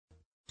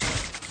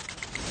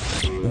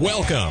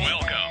Welcome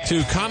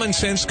to Common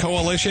Sense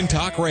Coalition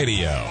Talk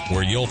Radio,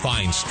 where you'll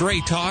find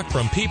straight talk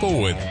from people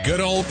with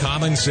good old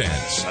common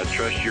sense. I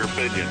trust your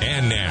opinion.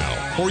 And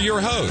now, for your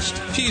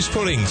host, she's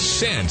putting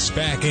sense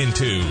back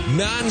into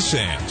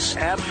nonsense.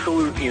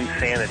 Absolute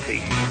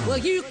insanity. Well,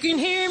 you can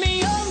hear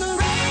me on the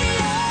radio.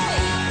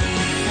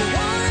 You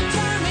wanna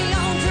turn me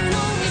on, turn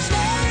on your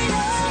stereo.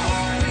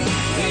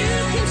 You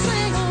can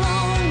sing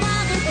along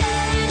while they're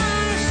playing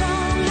our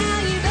song. Now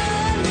you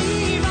done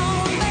me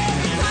wrong,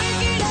 baby, crank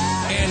it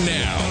up. And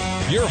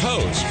now, your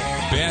host,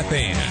 Beth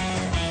Ann.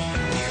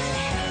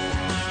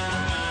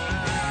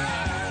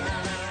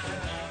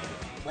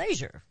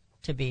 Pleasure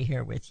to be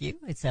here with you.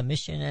 It's a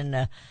mission and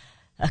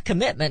a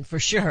commitment for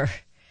sure.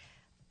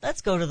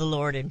 Let's go to the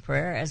Lord in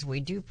prayer. As we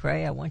do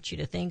pray, I want you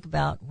to think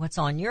about what's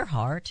on your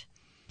heart.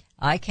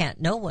 I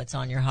can't know what's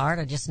on your heart.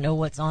 I just know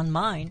what's on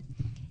mine.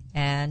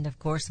 And, of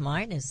course,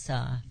 mine is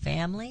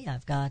family.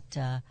 I've got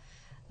a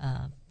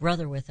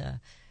brother with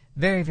a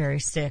very, very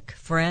sick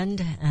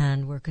friend,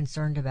 and we're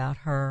concerned about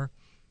her.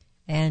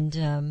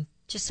 And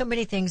just so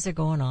many things are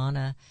going on.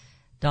 A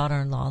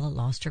daughter-in-law that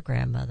lost her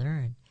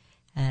grandmother.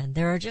 And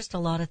there are just a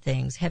lot of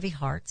things, heavy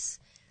hearts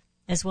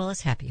as well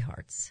as happy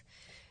hearts.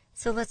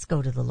 So let's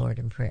go to the Lord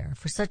in prayer.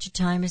 For such a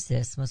time as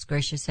this, most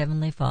gracious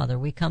Heavenly Father,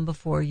 we come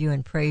before you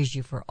and praise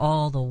you for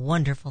all the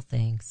wonderful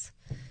things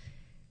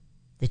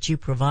that you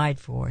provide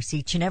for us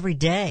each and every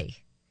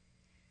day.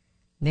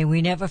 May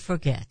we never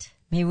forget.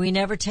 May we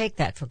never take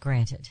that for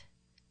granted,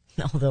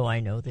 although I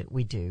know that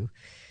we do.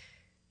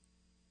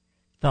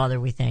 Father,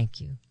 we thank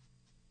you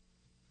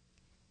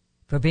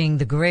for being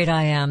the great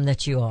I am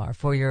that you are,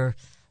 for your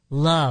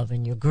love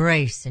and your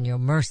grace and your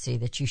mercy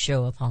that you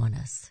show upon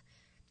us,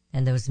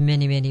 and those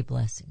many, many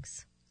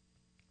blessings.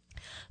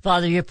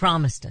 Father, you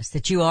promised us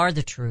that you are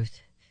the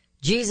truth.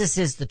 Jesus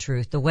is the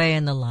truth, the way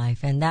and the life,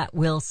 and that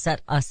will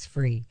set us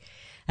free.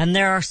 And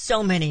there are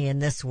so many in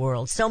this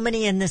world, so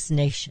many in this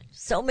nation,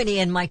 so many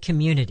in my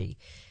community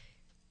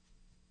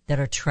that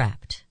are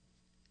trapped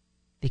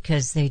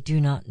because they do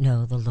not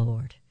know the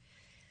Lord.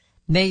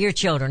 May your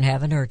children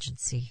have an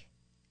urgency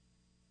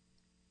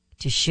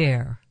to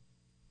share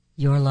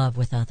your love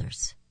with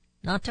others,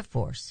 not to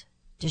force,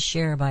 to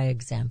share by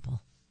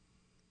example.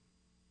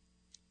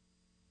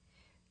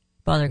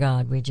 Father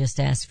God, we just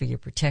ask for your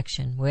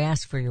protection. We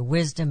ask for your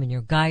wisdom and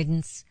your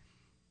guidance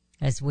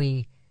as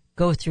we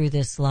go through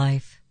this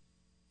life.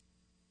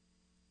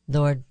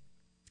 Lord,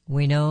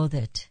 we know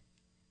that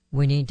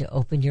we need to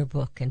open your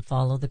book and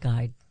follow the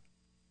guide.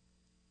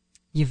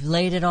 You've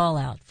laid it all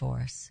out for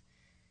us.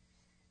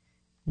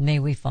 May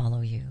we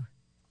follow you.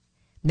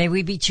 May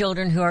we be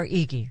children who are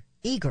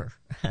eager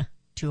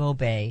to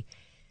obey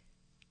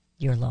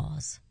your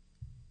laws.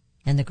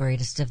 And the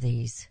greatest of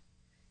these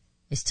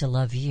is to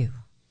love you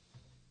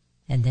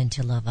and then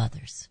to love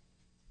others.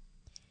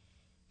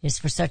 It is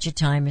for such a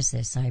time as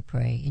this, I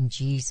pray, in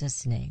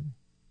Jesus' name.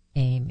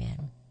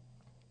 Amen.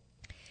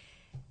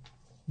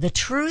 The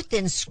truth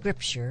in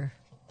Scripture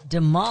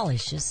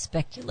demolishes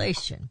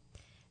speculation.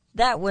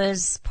 That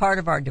was part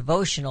of our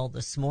devotional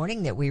this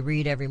morning that we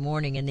read every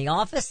morning in the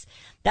office.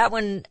 That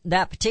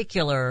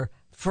particular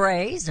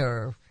phrase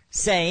or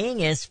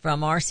saying is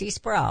from R.C.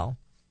 Sproul.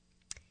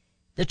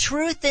 The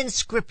truth in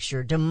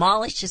Scripture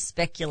demolishes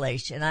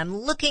speculation. I'm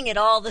looking at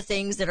all the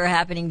things that are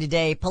happening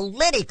today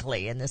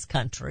politically in this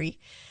country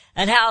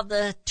and how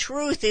the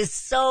truth is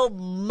so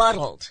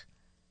muddled.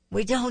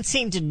 We don't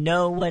seem to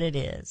know what it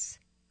is.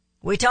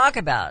 We talk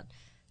about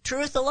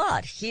truth a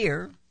lot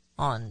here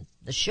on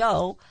the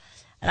show,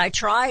 and I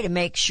try to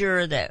make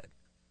sure that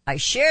I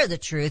share the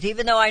truth,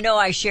 even though I know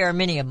I share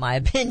many of my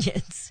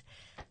opinions.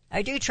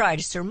 I do try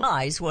to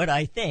surmise what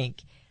I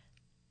think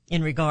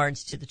in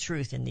regards to the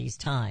truth in these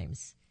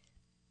times,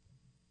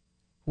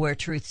 where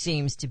truth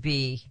seems to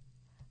be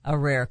a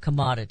rare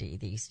commodity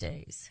these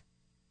days.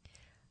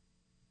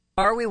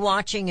 Are we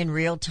watching in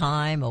real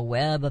time a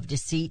web of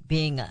deceit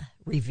being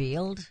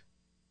revealed,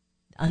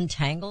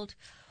 untangled?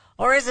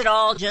 Or is it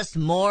all just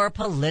more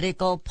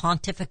political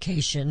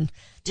pontification,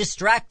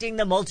 distracting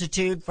the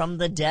multitude from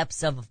the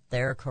depths of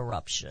their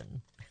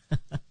corruption?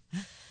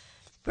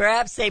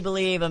 Perhaps they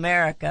believe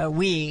America,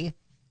 we,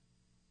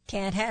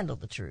 can't handle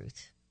the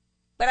truth.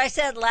 But I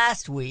said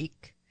last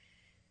week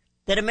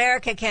that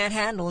America can't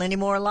handle any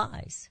more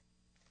lies.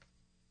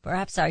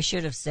 Perhaps I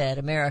should have said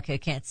America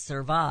can't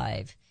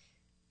survive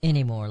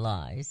any more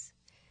lies.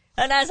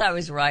 And as I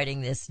was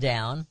writing this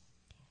down,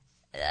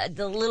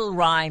 the little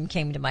rhyme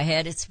came to my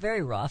head. It's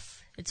very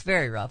rough. It's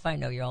very rough. I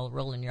know you're all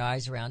rolling your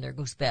eyes around. There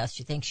goes Beth.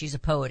 You think she's a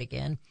poet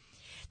again.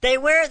 They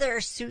wear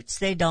their suits,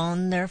 they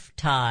don their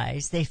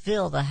ties, they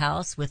fill the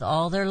house with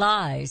all their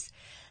lies.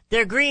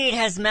 Their greed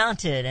has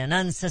mounted an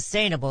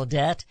unsustainable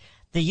debt.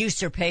 The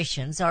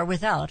usurpations are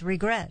without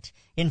regret.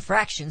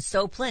 Infractions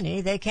so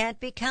plenty they can't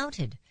be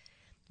counted.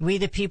 We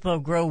the people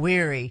grow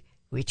weary,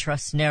 we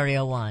trust nary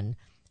one.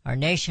 Our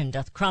nation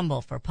doth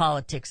crumble for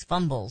politics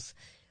fumbles.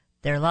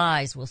 Their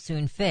lies will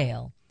soon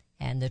fail,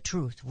 and the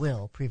truth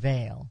will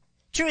prevail.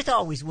 Truth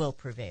always will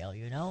prevail,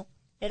 you know.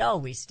 It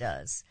always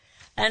does.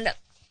 And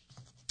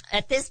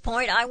At this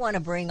point, I want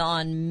to bring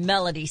on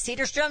Melody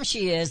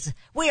Cedarstrom.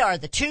 We are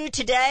the two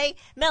today.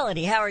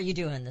 Melody, how are you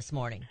doing this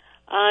morning?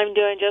 I'm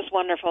doing just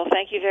wonderful.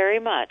 Thank you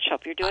very much.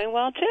 Hope you're doing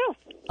well,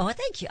 too. Oh,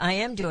 thank you. I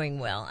am doing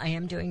well. I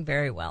am doing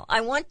very well.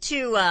 I want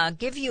to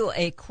give you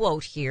a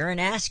quote here and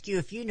ask you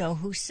if you know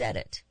who said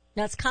it.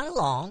 Now, it's kind of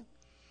long,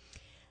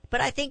 but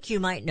I think you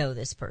might know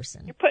this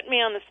person. You're putting me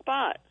on the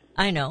spot.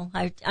 I know.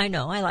 I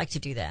know. I like to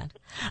do that.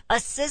 A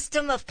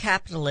system of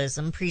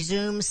capitalism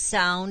presumes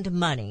sound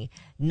money,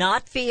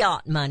 not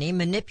fiat money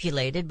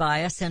manipulated by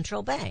a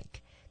central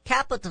bank.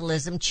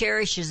 Capitalism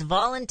cherishes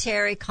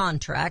voluntary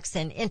contracts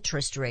and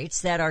interest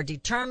rates that are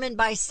determined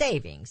by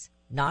savings,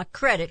 not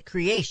credit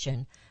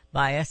creation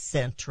by a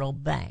central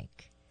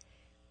bank.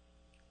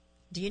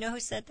 Do you know who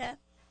said that?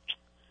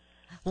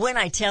 When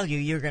I tell you,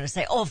 you're going to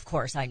say, oh, of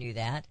course I knew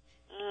that.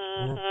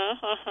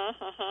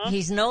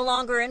 He's no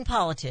longer in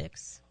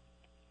politics.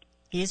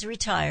 He is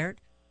retired.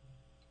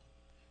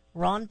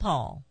 Ron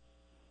Paul.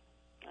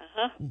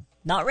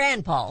 Not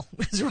Rand Paul.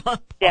 It was Ron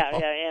Paul.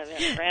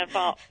 Yeah.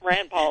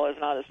 Rand Paul is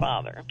not his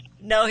father.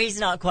 No, he's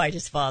not quite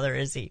his father,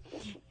 is he?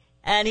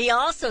 And he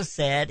also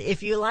said,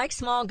 if you like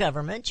small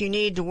government, you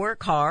need to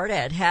work hard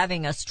at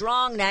having a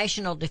strong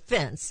national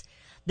defense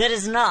that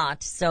is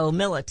not so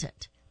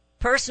militant.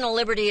 Personal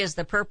liberty is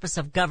the purpose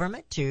of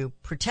government, to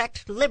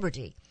protect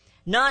liberty,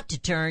 not to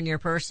turn your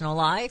personal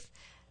life,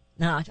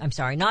 not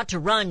to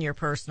run your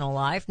personal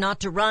life, not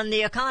to run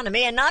the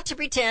economy, and not to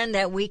pretend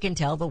that we can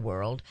tell the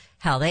world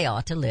how they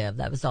ought to live.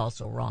 That was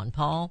also Ron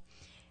Paul.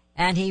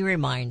 And he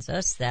reminds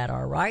us that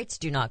our rights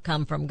do not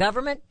come from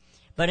government,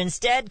 but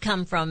instead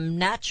come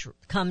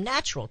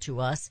natural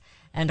to us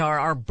and are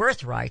our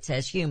birthrights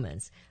as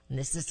humans. And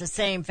this is the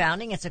same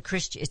founding.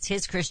 It's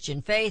his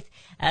Christian faith,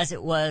 as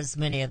it was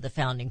many of the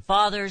founding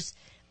fathers.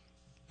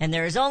 And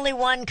there is only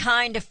one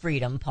kind of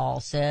freedom,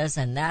 Paul says,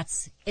 and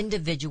that's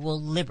individual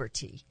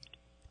liberty.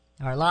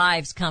 Our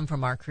lives come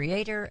from our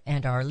Creator,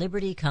 and our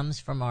liberty comes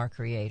from our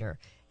Creator.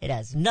 It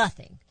has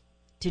nothing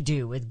to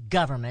do with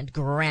government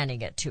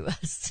granting it to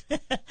us.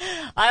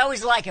 I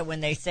always like it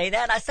when they say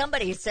that.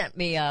 Somebody sent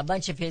me a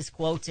bunch of his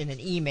quotes in an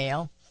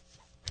email,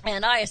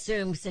 and I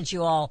assume since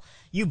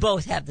you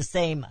both have the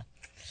same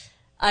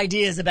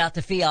ideas about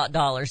the fiat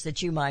dollars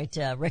that you might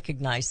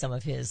recognize some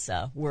of his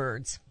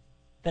words.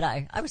 But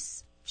I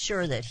was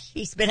sure that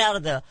he's been out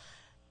of the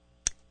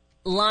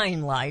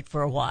limelight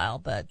for a while,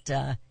 but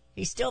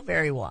he's still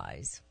very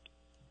wise.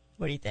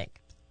 What do you think?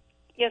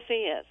 Yes, he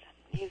is.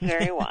 He's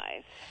very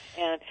wise.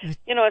 And,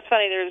 it's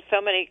funny, there's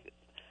so many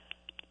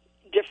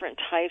different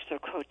types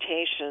of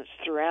quotations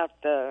throughout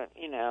the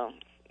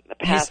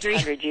past History.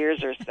 100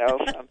 years or so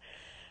from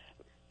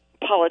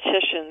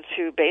politicians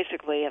who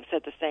basically have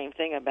said the same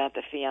thing about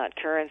the fiat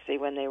currency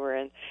when they were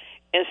in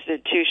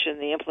institution,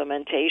 the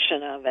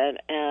implementation of it.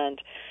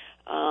 And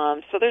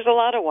so there's a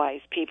lot of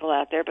wise people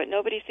out there, but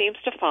nobody seems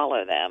to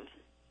follow them.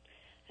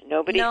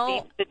 Nobody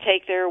seems to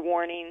take their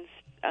warnings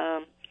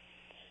to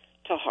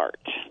heart.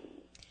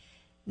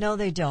 No,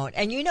 they don't.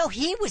 And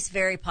he was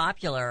very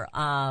popular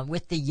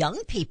with the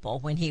young people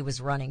when he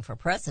was running for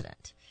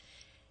president.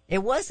 It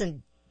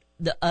wasn't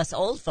us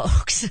old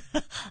folks,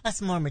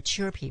 us more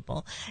mature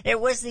people. It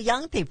was the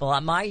young people.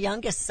 My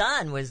youngest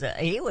son was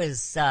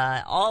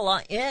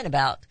all in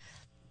about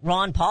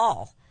Ron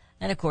Paul.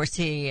 And of course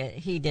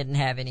he didn't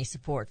have any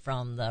support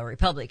from the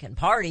Republican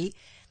Party,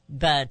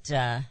 but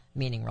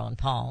meaning Ron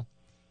Paul.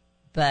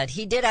 But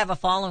he did have a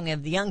following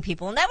of the young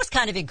people, and that was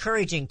kind of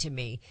encouraging to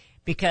me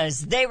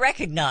because they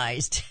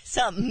recognized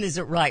something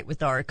isn't right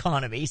with our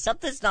economy.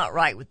 Something's not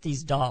right with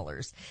these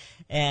dollars.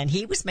 And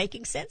he was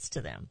making sense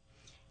to them.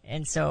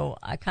 And so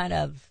I kind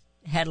of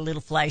had a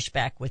little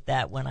flashback with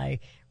that when I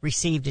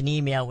received an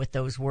email with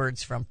those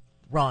words from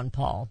Ron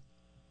Paul.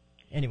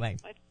 Anyway.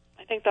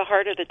 I think the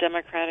heart of the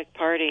Democratic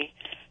Party,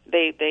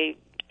 they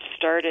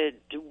started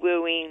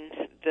wooing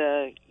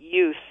the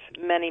youth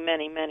many,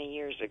 many, many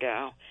years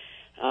ago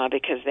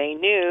because they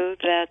knew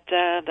that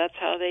that's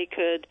how they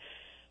could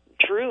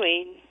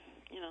truly,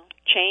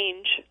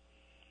 change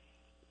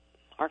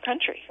our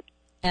country.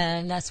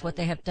 And that's what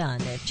they have done.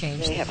 They've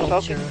changed They the have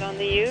culture. focused on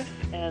the youth,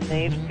 and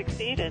they've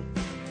succeeded.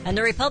 And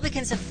the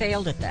Republicans have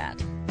failed at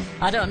that.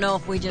 I don't know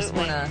if we just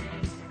want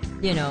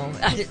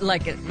to,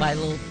 like my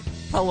little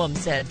poem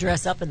said,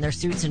 dress up in their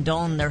suits and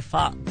don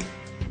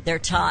their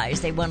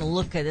ties. They want to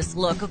look at this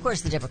look. Of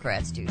course the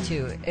Democrats do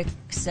too,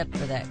 except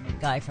for that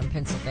guy from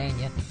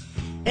Pennsylvania.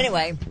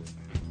 Anyway,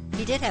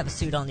 he did have a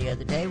suit on the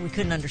other day. We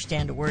couldn't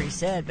understand a word he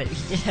said, but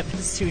he did have a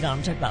suit on.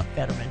 I'm talking about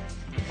Fetterman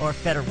or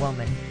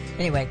Fetterwoman.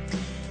 Anyway,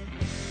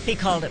 he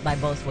called it by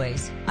both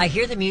ways. I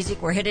hear the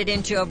music. We're headed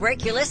into a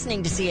break. You're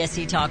listening to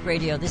CSC Talk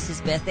Radio. This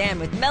is Beth Ann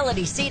with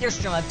Melody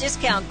Cedarstrom of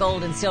Discount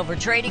Gold and Silver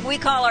Trading. We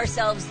call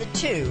ourselves the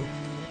Two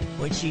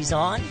when she's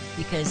on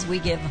because we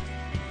give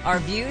our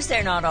views.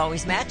 They're not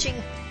always matching,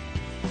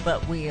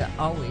 but we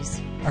always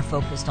are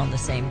focused on the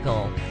same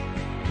goal.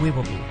 We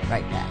will be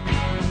right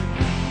back.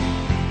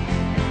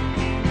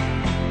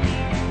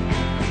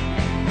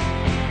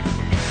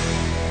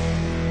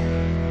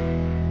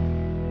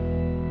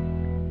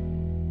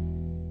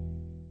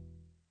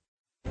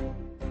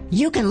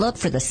 You can look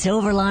for the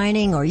silver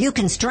lining, or you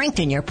can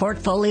strengthen your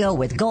portfolio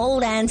with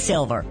gold and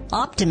silver.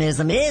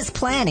 Optimism is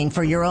planning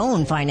for your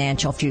own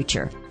financial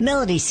future.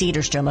 Melody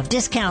Cedarstrom of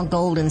Discount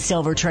Gold and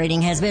Silver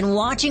Trading has been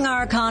watching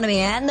our economy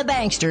and the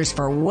banksters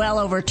for well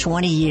over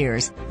 20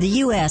 years. The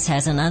U.S.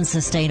 has an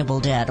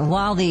unsustainable debt, and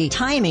while the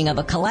timing of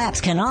a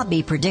collapse cannot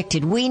be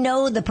predicted, we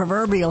know the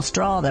proverbial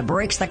straw that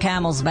breaks the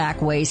camel's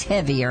back weighs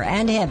heavier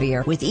and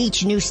heavier with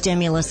each new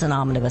stimulus and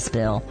omnibus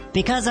bill.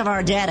 Because of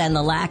our debt and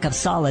the lack of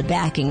solid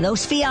backing,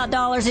 those fiat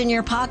dollars in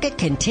your pocket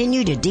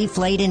continue to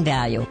deflate in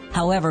value.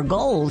 However,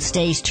 gold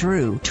stays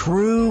true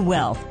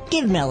wealth.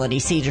 Give Melody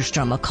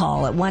Cedarstrom a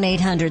call at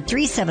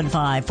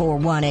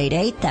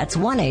 1-800-375-4188. That's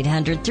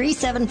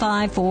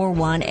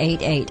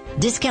 1-800-375-4188.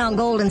 Discount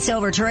Gold and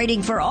Silver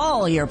Trading for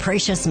all your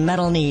precious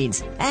metal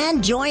needs.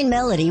 And join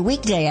Melody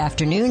weekday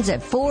afternoons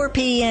at 4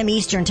 p.m.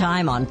 Eastern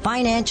Time on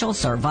Financial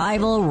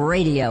Survival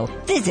Radio.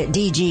 Visit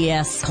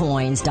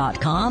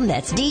dgscoins.com.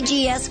 That's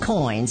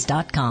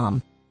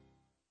dgscoins.com.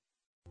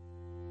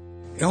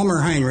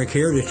 Elmer Heinrich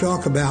here to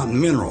talk about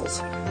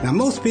minerals. Now,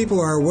 most people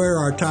are aware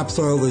our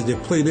topsoil is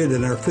depleted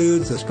and our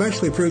foods,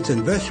 especially fruits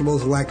and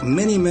vegetables, lack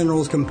many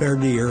minerals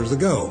compared to years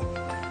ago.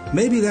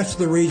 Maybe that's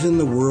the reason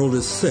the world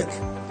is sick.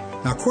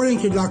 Now, according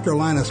to Dr.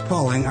 Linus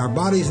Pauling, our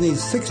bodies need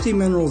 60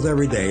 minerals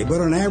every day,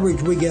 but on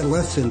average we get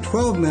less than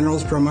 12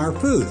 minerals from our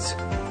foods.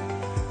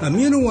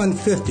 Immuno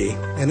 150,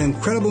 an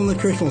incredible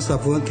nutritional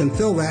supplement, can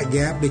fill that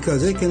gap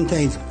because it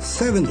contains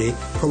 70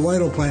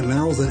 colloidal plant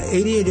minerals and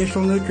 80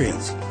 additional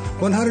nutrients.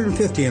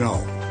 150 in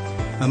all.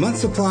 A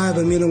month's supply of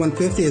Immuno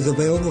 150 is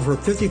available for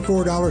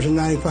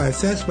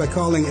 $54.95 by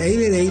calling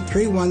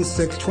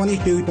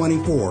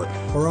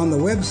 888-316-2224 or on the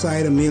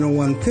website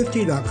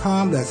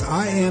immuno150.com. That's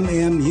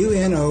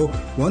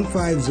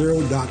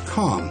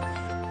IMMUNO150.com.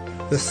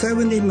 The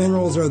 70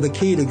 minerals are the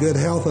key to good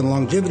health and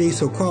longevity,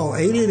 so call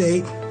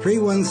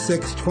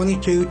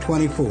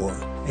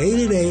 888-316-2224.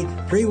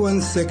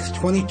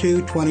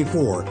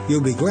 888-316-2224.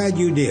 You'll be glad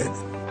you did.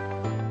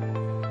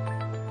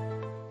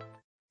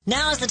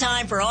 Now is the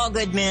time for all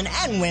good men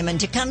and women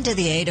to come to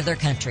the aid of their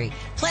country.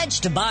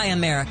 Pledge to buy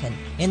American.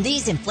 In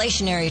these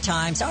inflationary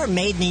times, our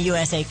Made in the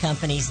USA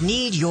companies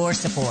need your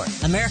support.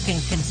 American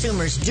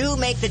consumers do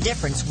make the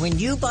difference. When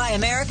you buy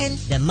American,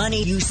 the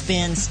money you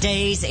spend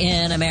stays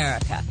in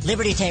America.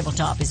 Liberty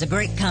Tabletop is a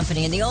great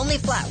company and the only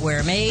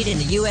flatware made in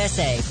the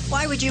USA.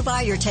 Why would you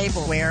buy your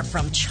tableware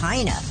from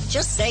China?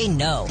 Just say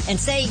no and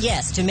say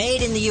yes to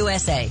Made in the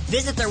USA.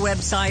 Visit their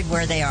website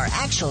where they are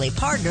actually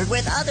partnered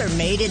with other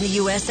Made in the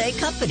USA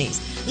companies.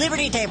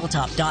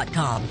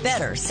 LibertyTabletop.com.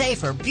 Better,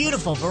 safer,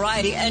 beautiful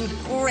variety, and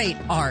great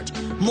art.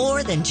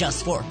 More than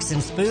just forks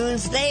and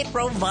spoons, they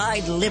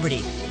provide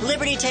liberty.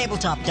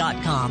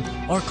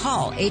 LibertyTabletop.com or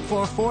call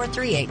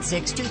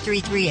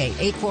 844-386-2338.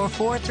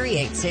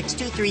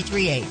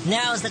 844-386-2338.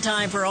 Now is the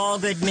time for all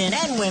good men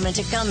and women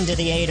to come to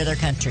the aid of their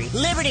country.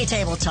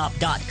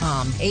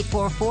 LibertyTabletop.com.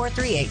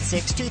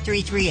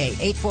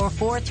 844-386-2338.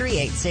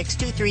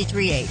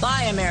 844-386-2338.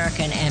 Buy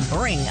American and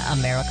bring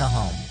America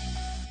home.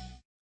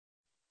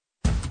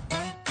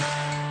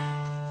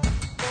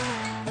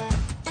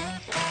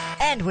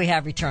 And we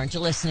have returned to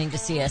listening to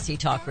CSE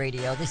Talk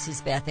Radio. This is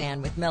Beth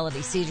Ann with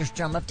Melody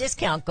Cedarstrom of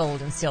Discount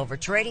Gold and Silver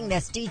Trading.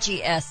 That's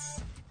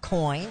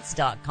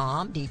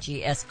DGScoins.com,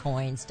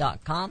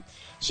 DGScoins.com.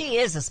 She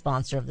is a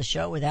sponsor of the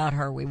show. Without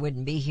her, we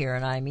wouldn't be here,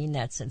 and I mean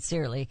that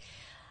sincerely.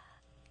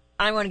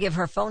 I want to give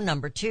her phone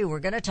number, too. We're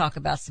going to talk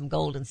about some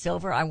gold and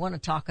silver. I want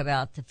to talk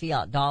about the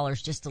fiat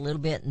dollars just a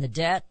little bit and the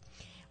debt.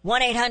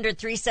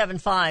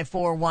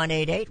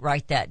 1-800-375-4188.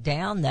 Write that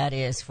down. That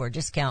is for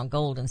Discount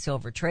Gold and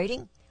Silver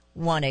Trading.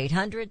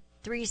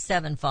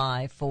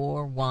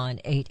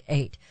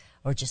 1-800-375-4188.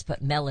 Or just put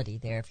Melody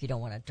there if you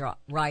don't want to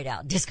write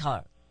out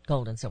Discount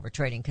Gold and Silver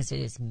Trading, because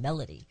it is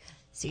Melody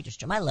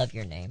Cedarstrom. I love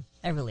your name.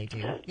 I really do.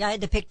 Yeah, I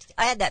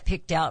had that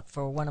picked out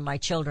for one of my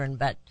children,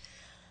 but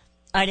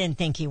I didn't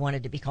think he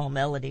wanted to be called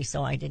Melody,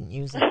 so I didn't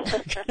use it.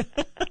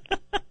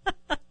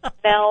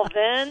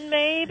 Melvin,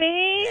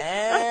 maybe?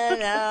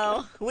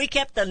 No. We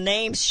kept the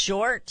names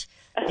short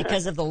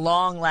because of the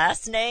long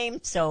last name,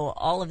 so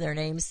all of their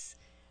names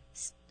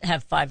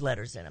have 5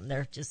 letters in them.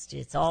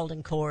 It's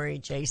Alden, Corey,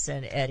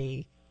 Jason,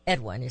 Eddie.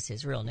 Edwin is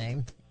his real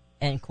name,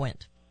 and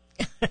Quint.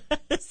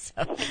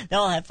 So they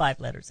all have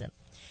 5 letters in them.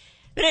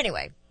 But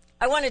anyway,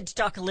 I wanted to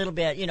talk a little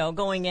bit,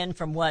 going in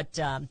from what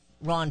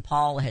Ron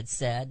Paul had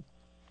said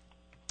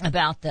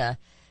about the,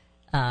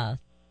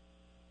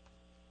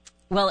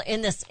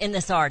 in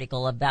this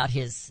article about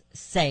his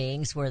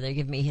sayings, where they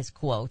give me his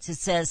quotes, it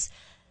says,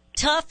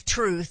 tough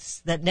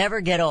truths that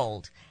never get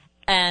old.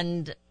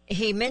 And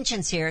he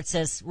mentions here, it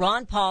says,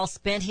 Ron Paul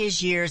spent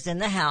his years in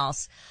the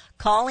House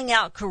calling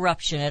out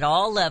corruption at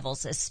all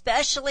levels,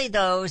 especially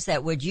those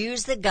that would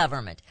use the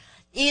government,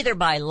 either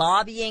by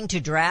lobbying to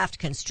draft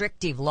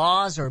constrictive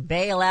laws or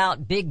bail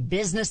out big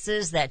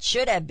businesses that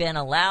should have been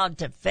allowed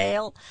to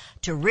fail,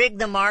 to rig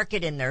the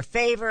market in their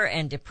favor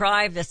and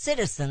deprive the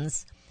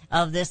citizens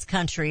of this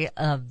country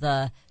of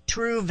the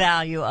true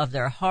value of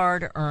their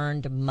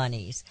hard-earned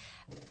monies.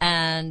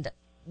 And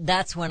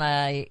that's when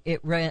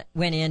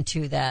went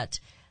into that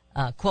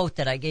quote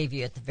that I gave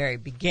you at the very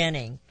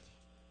beginning.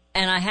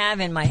 And I have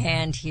in my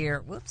hand here,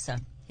 whoops,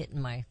 I'm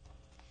hitting my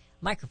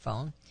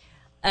microphone,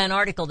 an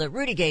article that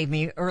Rudy gave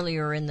me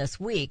earlier in this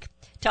week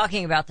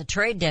talking about the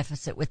trade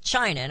deficit with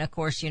China. And of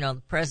course,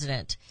 the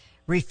president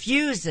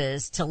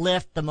refuses to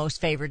lift the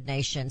most favored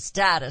nation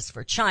status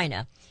for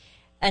China.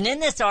 And in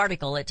this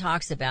article, it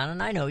talks about,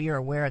 and I know you're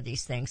aware of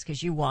these things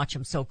because you watch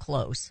them so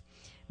close,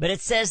 but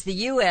it says the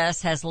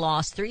U.S. has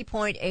lost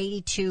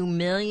 3.82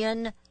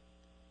 million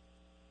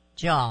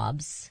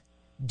jobs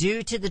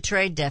due to the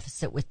trade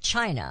deficit with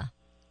China.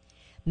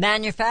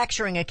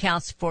 Manufacturing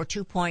accounts for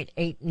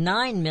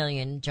 2.89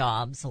 million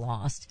jobs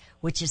lost,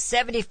 which is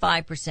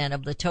 75%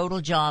 of the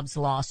total jobs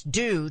lost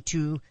due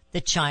to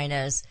the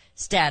China's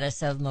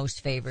status of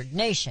most favored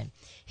nation.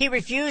 He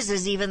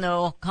refuses, even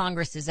though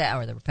Congress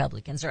or the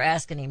Republicans are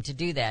asking him to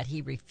do that,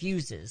 he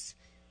refuses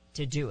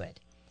to do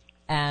it.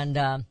 And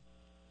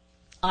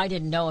I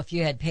didn't know if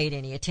you had paid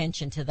any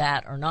attention to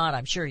that or not.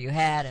 I'm sure you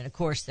had. And of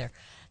course,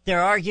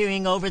 they're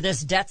arguing over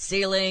this debt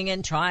ceiling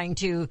and trying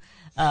to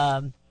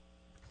come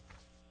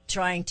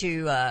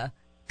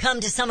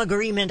to some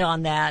agreement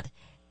on that.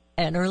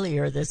 And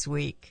earlier this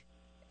week,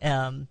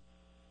 Biden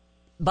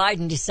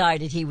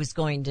decided he was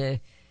going to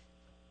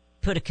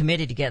put a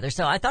committee together.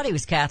 So I thought he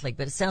was Catholic,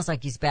 but it sounds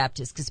like he's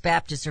Baptist, because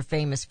Baptists are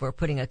famous for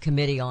putting a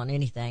committee on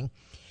anything.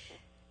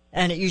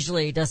 And it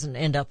usually doesn't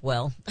end up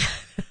well.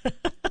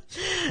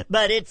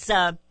 But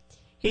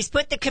he's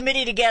put the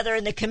committee together,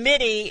 and the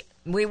committee,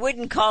 we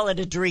wouldn't call it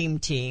a dream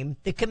team.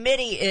 The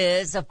committee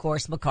is, of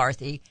course,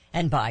 McCarthy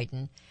and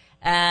Biden.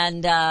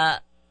 And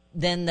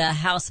then the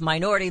House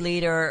Minority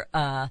Leader,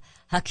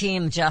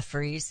 Hakeem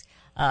Jeffries,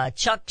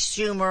 Chuck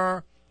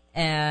Schumer,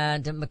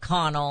 and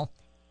McConnell,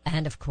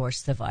 and, of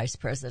course, the Vice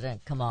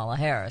President, Kamala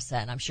Harris.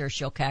 And I'm sure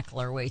she'll cackle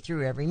her way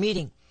through every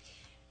meeting.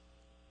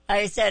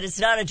 I said it's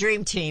not a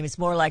dream team. It's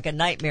more like a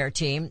nightmare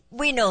team.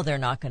 We know they're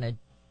not going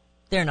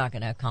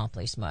to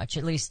accomplish much.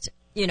 At least,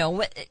 they don't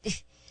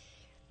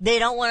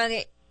want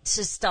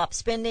to stop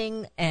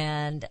spending,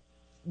 and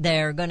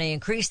they're going to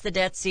increase the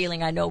debt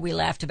ceiling. I know we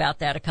laughed about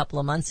that a couple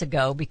of months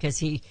ago because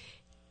he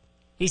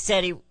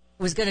said he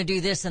was going to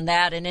do this and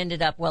that and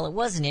ended up, well, it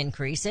was an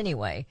increase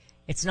anyway.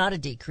 It's not a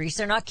decrease.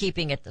 They're not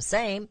keeping it the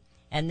same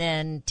and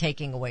then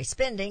taking away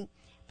spending.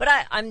 But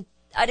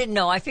I didn't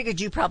know. I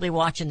figured you probably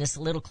watching this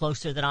a little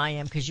closer than I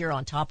am because you're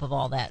on top of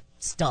all that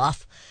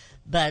stuff.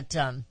 But,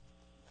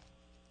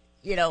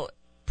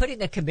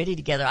 putting a committee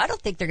together, I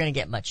don't think they're going to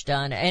get much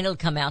done, and it'll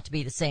come out to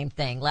be the same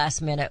thing.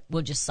 Last minute,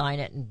 we'll just sign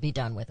it and be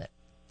done with it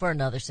for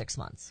another 6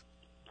 months.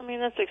 I mean,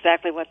 that's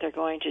exactly what they're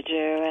going to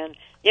do. And,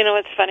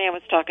 it's funny, I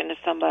was talking to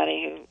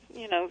somebody who,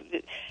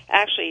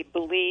 actually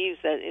believes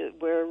that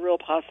we're a real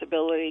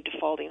possibility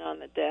defaulting on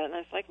the debt. And I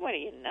was like, what, are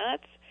you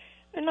nuts?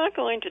 They're not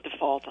going to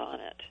default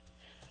on it.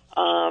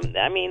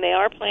 They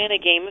are playing a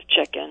game of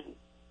chicken.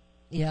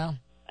 Yeah.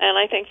 And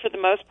I think for the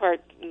most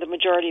part, the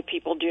majority of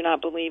people do not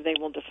believe they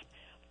will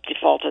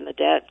default on the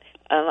debt.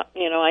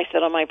 I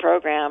said on my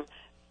program,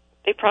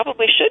 they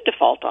probably should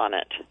default on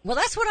it. Well,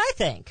 that's what I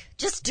think.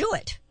 Just do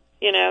it.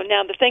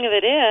 Now the thing of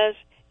it is,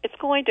 it's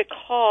going to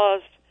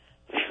cause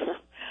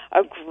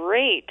a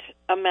great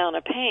amount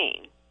of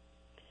pain,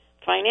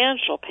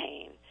 financial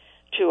pain,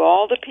 to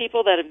all the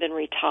people that have been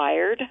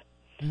retired,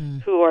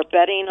 who are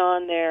betting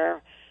on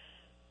their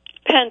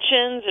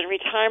pensions and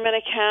retirement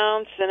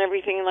accounts and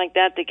everything like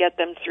that to get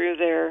them through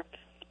their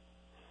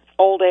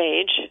old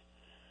age.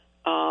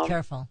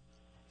 Careful.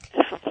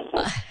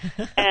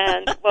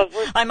 And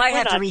I might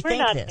have to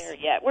rethink this.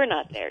 We're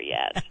not there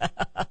yet.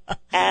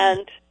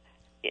 And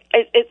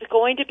it's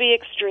going to be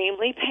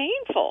extremely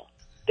painful.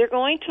 They're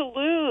going to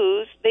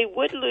lose. They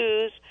would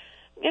lose,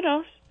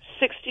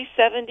 60,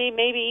 70,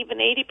 maybe even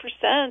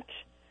 80%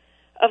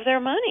 of their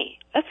money.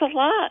 That's a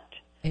lot.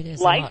 It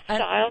is.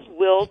 Lifestyles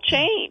will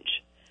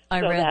change. I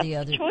so read that's the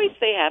other the choice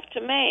they have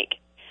to make.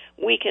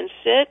 We can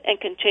sit and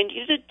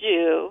continue to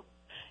do,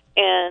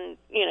 and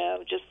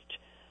just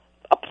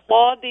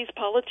applaud these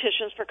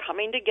politicians for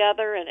coming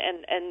together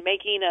and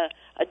making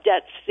a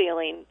debt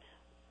ceiling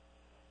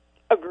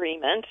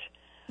agreement,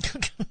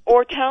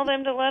 or tell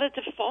them to let it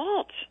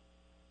default,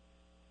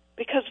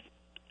 because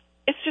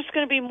it's just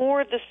going to be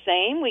more of the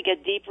same. We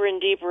get deeper and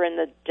deeper in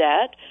the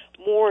debt.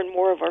 More and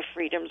more of our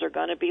freedoms are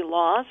going to be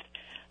lost.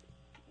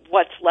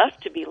 What's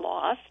left to be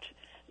lost?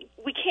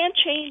 We can't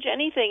change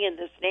anything in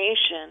this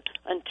nation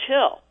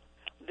until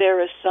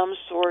there is some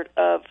sort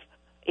of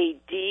a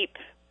deep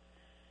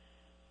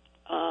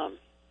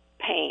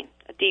pain,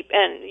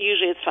 and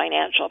usually it's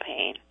financial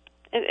pain.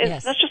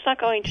 Yes. That's just not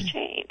going to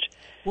change.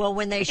 Well,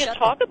 when we can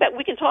talk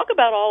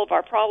about all of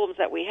our problems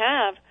that we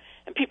have,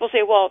 and people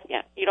say, "Well,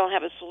 yeah, you don't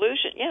have a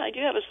solution." Yeah, I do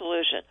have a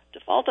solution.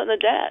 Default on the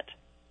debt.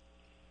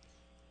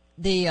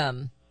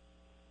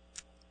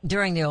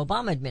 During the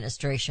Obama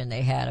administration,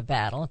 they had a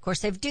battle. Of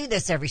course, they do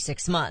this every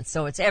 6 months,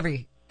 so it's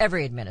every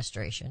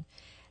administration.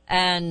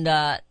 And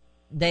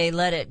they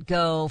let it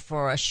go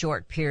for a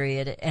short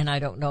period, and I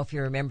don't know if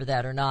you remember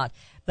that or not,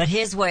 but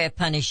his way of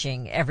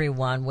punishing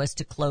everyone was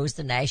to close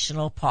the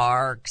national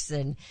parks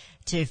and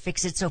to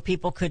fix it so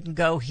people couldn't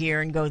go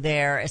here and go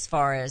there as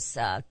far as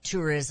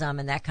tourism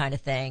and that kind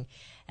of thing.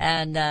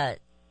 And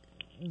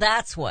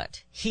that's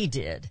what he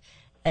did.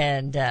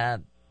 And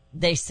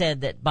they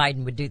said that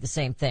Biden would do the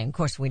same thing. Of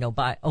course, we know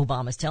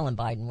Obama's telling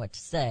Biden what to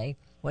say,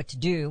 what to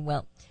do.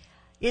 Well,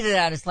 either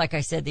that is, like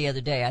I said the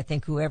other day, I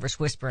think whoever's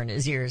whispering in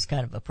his ear is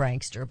kind of a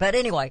prankster. But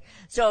anyway,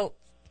 so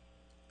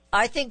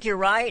I think you're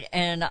right,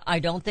 and I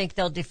don't think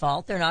they'll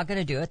default. They're not going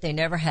to do it. They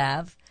never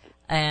have.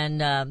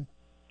 And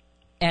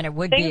it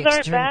would be Things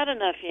aren't bad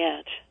enough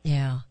yet.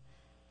 Yeah.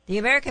 The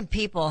American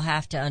people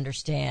have to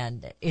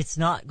understand that it's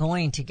not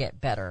going to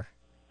get better.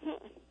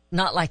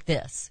 Not like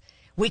this.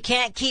 We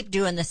can't keep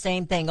doing the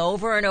same thing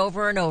over and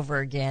over and over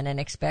again and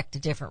expect a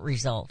different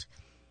result.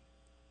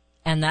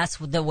 And that's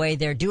the way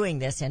they're doing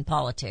this in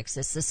politics.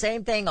 It's the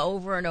same thing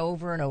over and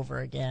over and over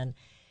again.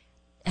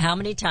 How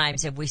many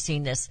times have we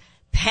seen this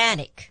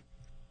panic?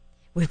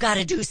 We've got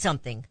to do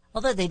something.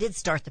 Although they did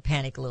start the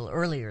panic a little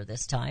earlier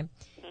this time.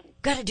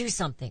 Got to do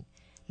something.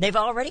 They've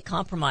already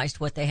compromised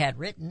what they had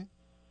written.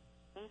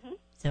 Mm-hmm.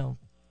 So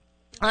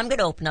I'm going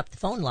to open up the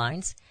phone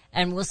lines,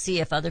 and we'll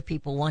see if other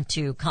people want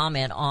to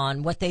comment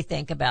on what they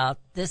think about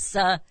this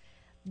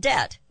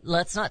debt.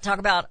 Let's not talk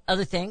about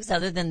other things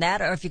other than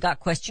that, or if you got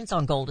questions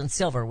on gold and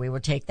silver, we will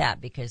take that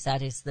because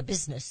that is the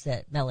business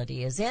that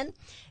Melody is in.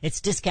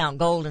 It's discount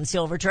gold and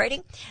silver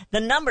trading.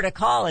 The number to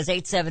call is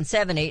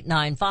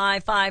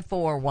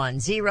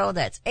 877-895-5410.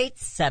 That's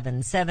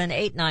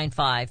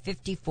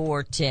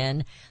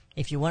 877-895-5410.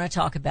 If you want to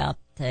talk about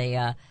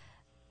the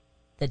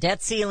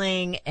debt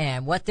ceiling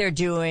and what they're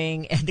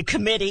doing and the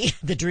committee,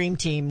 the dream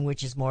team,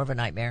 which is more of a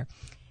nightmare,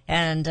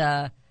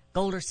 and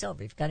gold or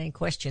silver. If you've got any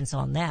questions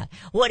on that,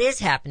 what is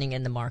happening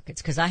in the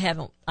markets? Because I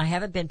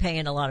haven't been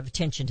paying a lot of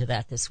attention to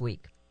that this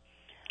week.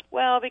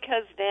 Well,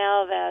 because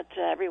now that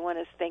everyone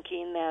is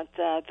thinking that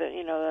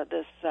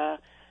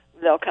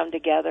they'll come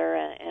together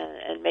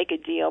and make a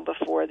deal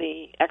before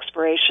the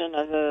expiration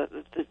of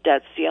the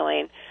debt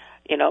ceiling.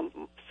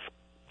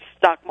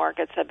 Stock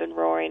markets have been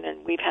roaring,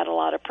 and we've had a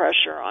lot of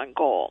pressure on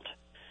gold.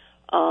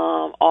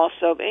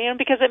 Also,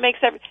 because it makes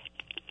and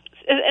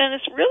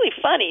it's really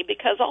funny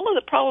because all of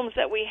the problems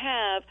that we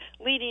have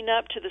leading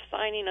up to the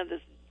signing of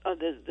this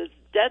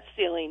debt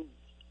ceiling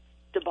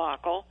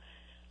debacle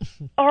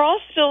are all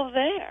still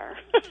there.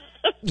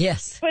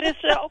 Yes. But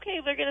it's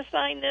okay, they're going to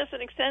sign this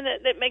and extend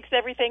it. That makes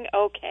everything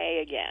okay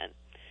again.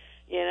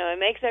 It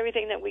makes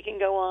everything that we can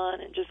go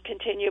on and just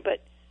continue.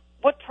 But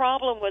what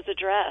problem was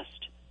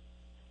addressed?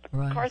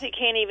 Right. McCarthy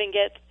can't even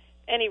get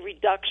any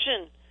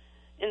reduction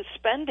in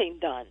spending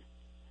done.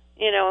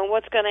 And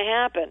what's going to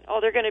happen? Oh,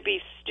 they're going to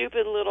be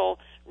stupid little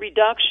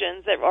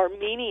reductions that are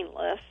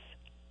meaningless.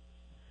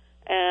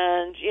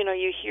 And,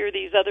 you hear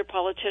these other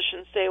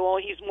politicians say, well,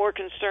 he's more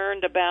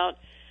concerned about,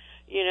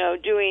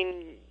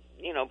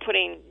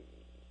 putting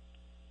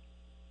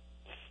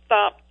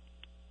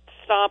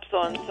stops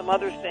on some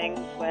other things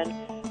when,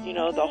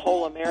 the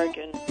whole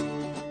American...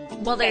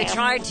 Well, they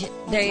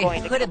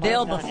put a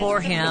bill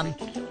before him.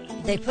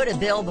 They put a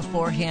bill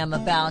before him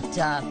about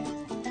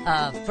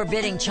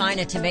forbidding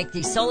China to make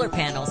these solar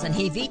panels, and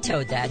he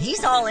vetoed that.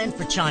 He's all in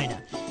for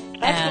China.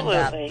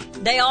 Absolutely.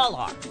 And they all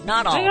are.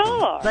 Not all they of them,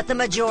 all are. but the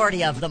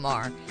majority of them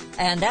are.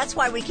 And that's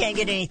why we can't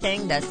get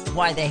anything. That's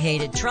why they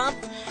hated Trump.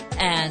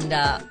 And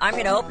I'm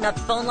going to open up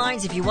the phone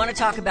lines. If you want to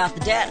talk about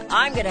the debt,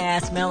 I'm going to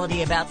ask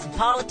Melody about some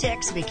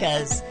politics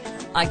because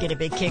I get a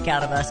big kick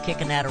out of us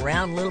kicking that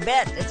around a little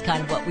bit. It's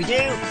kind of what we do.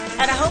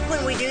 And I hope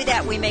when we do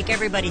that, we make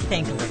everybody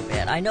think a little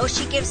bit. I know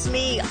she gives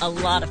me a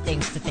lot of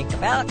things to think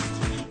about.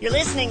 You're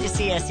listening to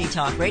CSC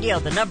Talk Radio.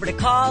 The number to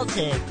call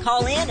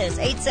in is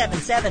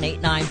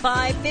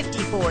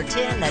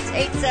 877-895-5410. That's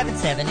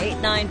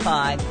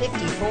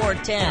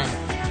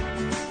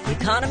 877-895-5410. The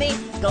economy,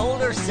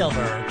 gold or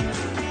silver?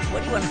 What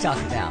do you want to talk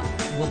about?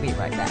 We'll be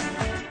right back.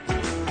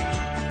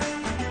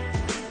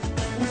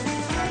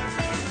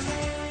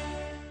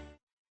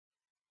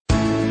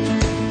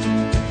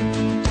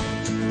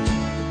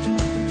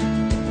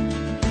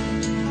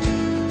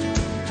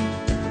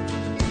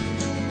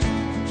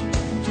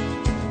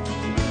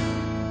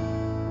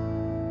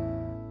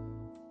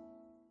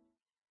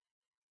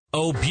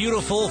 Oh,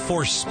 beautiful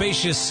for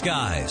spacious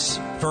skies,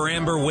 for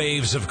amber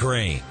waves of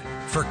grain,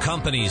 for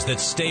companies that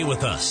stay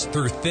with us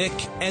through thick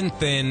and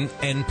thin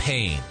and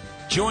pain.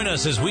 Join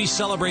us as we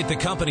celebrate the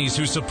companies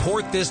who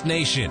support this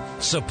nation.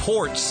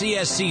 Support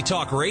CSC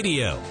Talk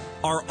Radio.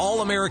 Our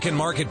All-American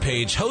Market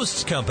page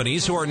hosts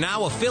companies who are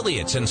now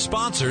affiliates and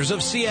sponsors of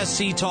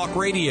CSC Talk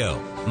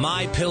Radio.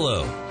 My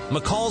Pillow,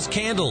 McCall's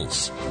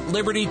Candles,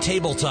 Liberty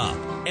Tabletop,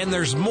 and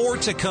there's more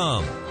to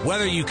come.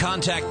 Whether you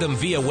contact them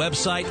via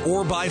website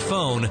or by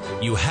phone,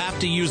 you have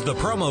to use the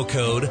promo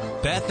code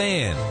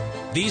BethAnn.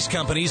 These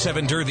companies have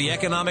endured the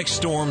economic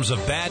storms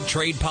of bad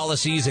trade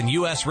policies and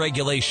U.S.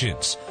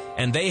 regulations,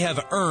 and they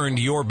have earned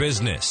your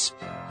business.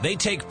 They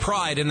take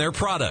pride in their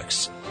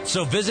products.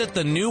 So visit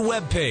the new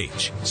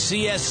webpage,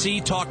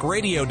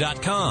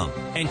 csctalkradio.com,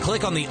 and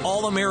click on the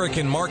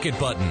All-American Market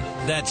button.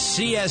 That's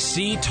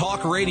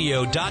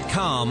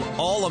csctalkradio.com,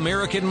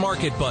 All-American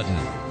Market button.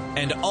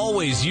 And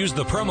always use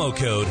the promo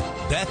code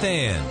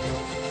BethAnn.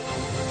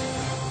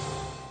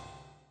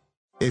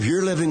 If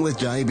you're living with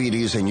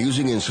diabetes and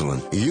using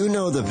insulin, you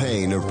know the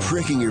pain of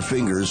pricking your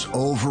fingers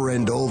over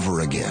and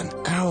over again.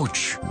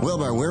 Ouch! Well,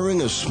 by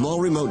wearing a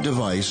small remote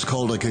device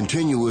called a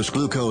continuous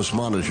glucose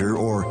monitor,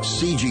 or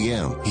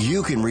CGM,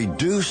 you can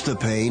reduce the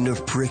pain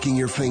of pricking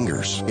your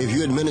fingers. If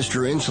you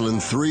administer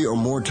insulin 3 or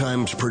more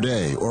times per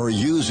day or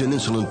use an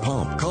insulin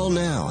pump, call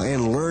now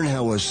and learn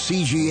how a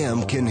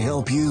CGM can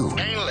help you.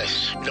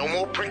 Painless. No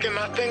more pricking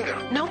my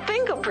finger. No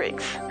finger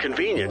pricks.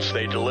 Convenience.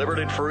 They delivered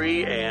it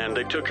free and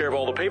they took care of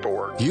all the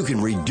paperwork. You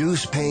can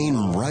reduce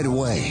pain right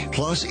away.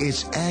 Plus,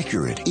 it's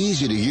accurate,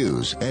 easy to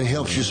use, and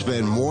helps you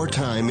spend more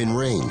time in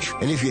range.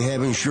 And if you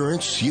have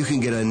insurance, you can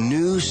get a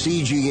new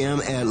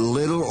CGM at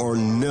little or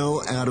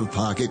no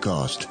out-of-pocket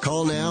cost.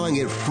 Call now and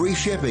get free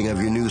shipping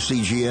of your new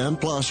CGM.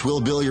 Plus,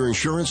 we'll bill your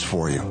insurance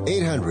for you.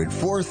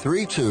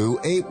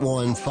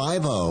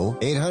 800-432-8150.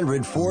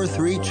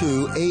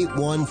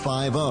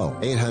 800-432-8150.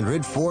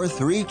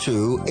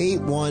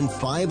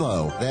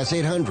 800-432-8150. That's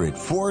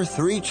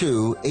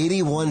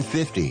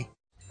 800-432-8150.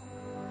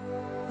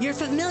 You're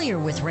familiar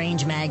with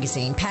Range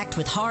Magazine, packed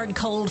with hard,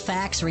 cold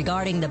facts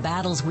regarding the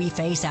battles we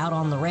face out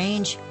on the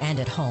range and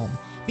at home.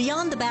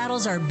 Beyond the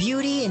battles are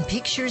beauty and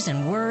pictures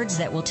and words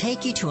that will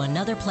take you to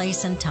another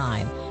place and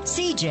time.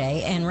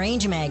 CJ and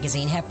Range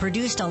Magazine have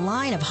produced a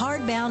line of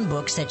hardbound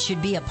books that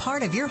should be a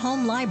part of your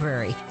home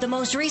library. The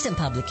most recent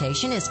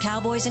publication is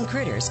Cowboys and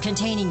Critters,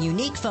 containing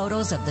unique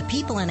photos of the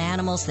people and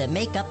animals that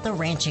make up the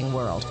ranching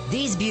world.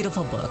 These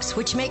beautiful books,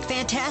 which make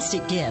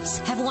fantastic gifts,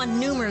 have won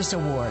numerous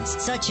awards,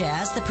 such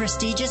as the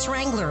prestigious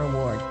Wrangler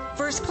Award,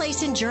 First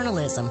Place in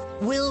Journalism,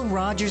 Will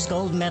Rogers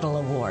Gold Medal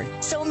Award.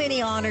 So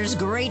many honors,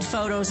 great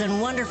photos,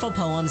 and wonderful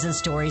poems and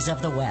stories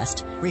of the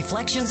West.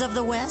 Reflections of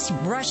the West,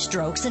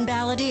 Brushstrokes and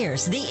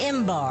Balladeers, The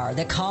Imbar,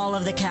 The Call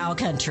of the Cow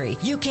Country.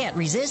 You can't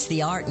resist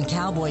the art and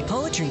cowboy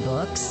poetry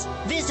books.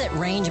 Visit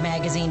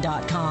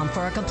rangemagazine.com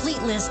for a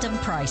complete list of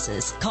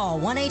prices. Call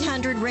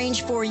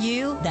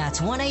 1-800-RANGE-4U. That's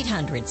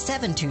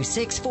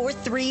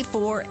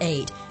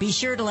 1-800-726-4348. Be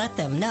sure to let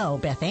them know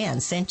Beth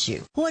Ann sent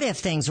you. What if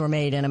things were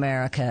made in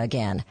America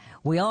again?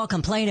 We all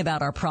complain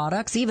about our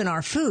products, even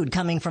our food,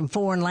 coming from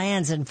foreign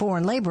lands and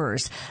foreign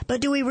laborers. But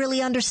do we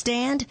really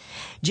understand?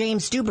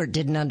 James Stubert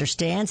didn't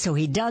understand, so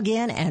he dug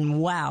in,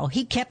 and wow,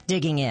 he kept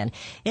digging in.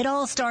 It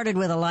all started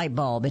with a light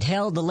bulb. It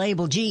held the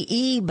label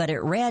GE, but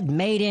it read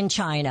Made in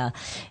China.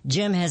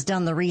 Jim has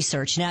done the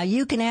research. Now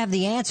you can have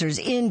the answers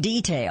in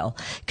detail.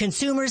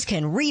 Consumers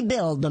can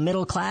rebuild the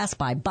middle class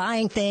by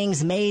buying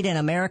things made in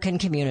American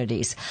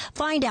communities.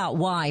 Find out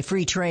why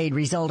free trade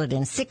resulted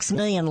in 6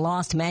 million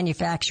lost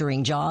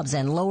manufacturing jobs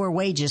and lower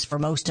wages for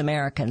most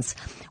Americans.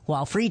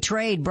 While free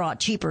trade brought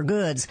cheaper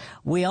goods,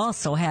 we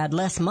also had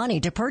less money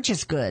to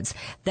purchase goods.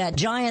 That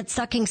giant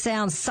sucking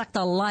sound sucked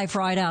the life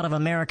right out of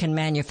American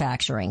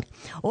manufacturing.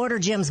 Order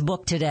Jim's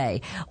book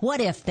today,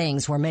 What If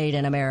Things Were Made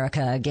in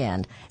America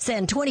Again?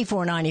 Send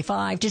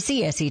 $24.95 to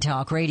CSE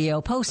Talk Radio,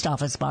 Post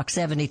Office Box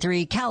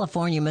 73,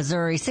 California,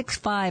 Missouri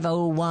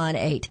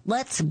 65018.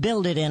 Let's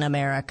build it in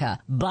America,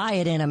 buy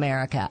it in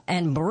America,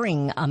 and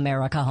bring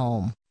America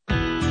home.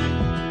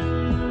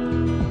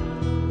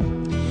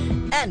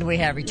 And we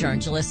have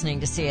returned to listening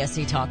to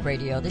CSE Talk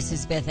Radio. This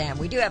is Beth Ann.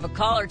 We do have a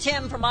caller,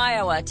 Tim from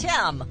Iowa.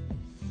 Tim,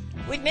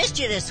 we've missed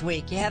you this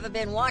week. You haven't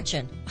been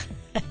watching.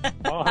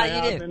 Oh, How yeah,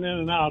 you do? I've been in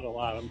and out a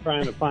lot. I'm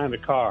trying to find a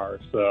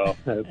car, so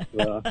it's.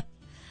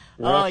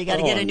 Oh, you got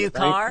to get a new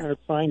car? I'm not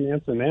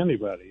financing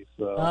anybody,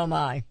 so. Oh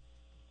my.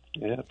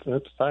 Yeah,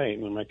 it's tight,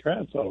 and my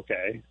credit's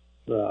okay.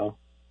 So,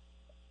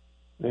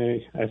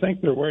 I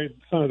think they're worried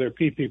some of their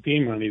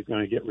PPP money is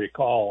going to get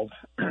recalled.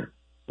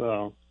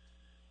 So,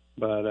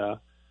 but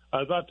I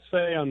was about to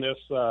say on this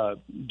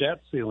debt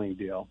ceiling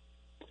deal,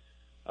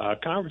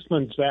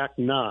 Congressman Zach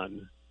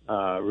Nunn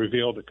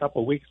revealed a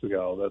couple of weeks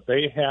ago that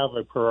they have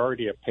a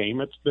priority of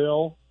payments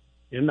bill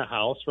in the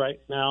House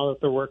right now that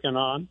they're working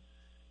on,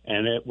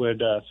 and it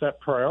would set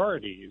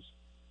priorities,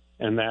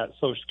 and that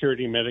Social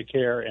Security,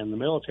 Medicare, and the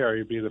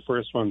military would be the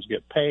first ones to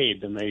get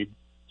paid, and they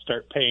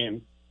start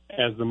paying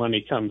as the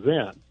money comes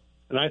in.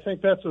 And I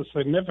think that's a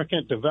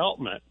significant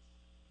development.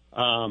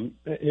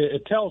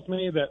 It tells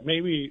me that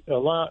maybe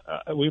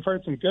we've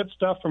heard some good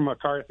stuff from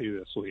McCarthy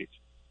this week.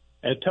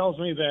 It tells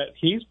me that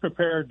he's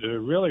prepared to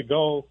really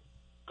go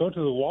to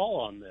the wall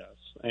on this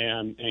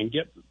and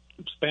get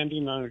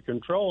spending under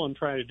control and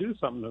try to do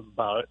something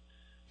about it,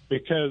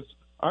 because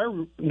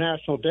our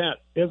national debt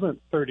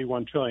isn't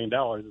 $31 trillion.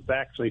 It's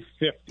actually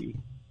 50,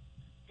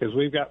 because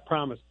we've got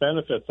promised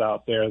benefits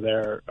out there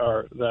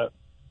that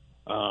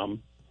are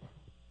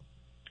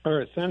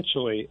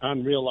essentially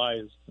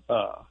unrealized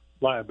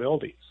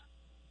liabilities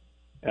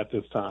at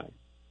this time.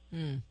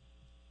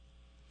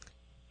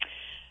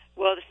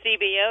 Well, the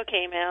CBO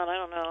came out, I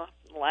don't know,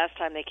 the last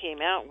time they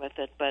came out with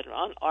it, but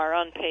our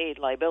unpaid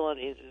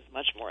liabilities is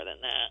much more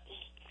than that.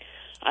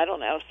 I don't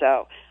know.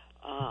 So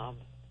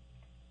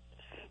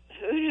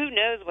who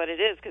knows what it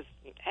is? Because,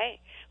 hey,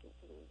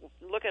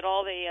 look at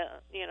all the,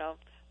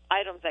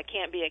 items that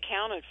can't be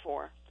accounted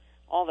for,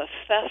 all the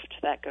theft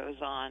that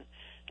goes on.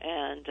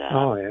 And,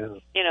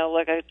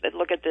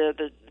 look at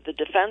the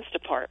Defense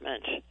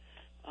Department.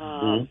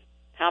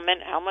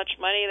 How much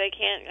money they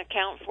can't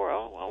account for?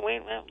 Oh, well,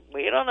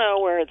 we don't know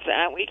where it's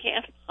at. We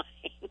can't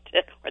find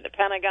it, or the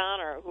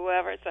Pentagon, or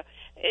whoever. So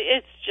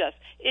it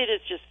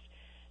is just,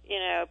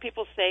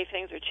 people say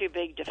things are too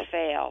big to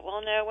fail.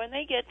 Well, no, when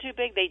they get too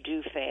big, they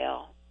do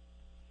fail.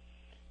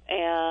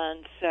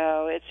 And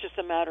so it's just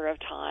a matter of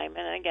time.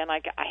 And again,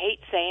 I hate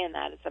saying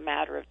that it's a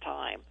matter of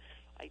time.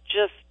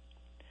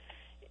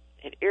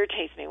 It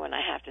irritates me when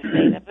I have to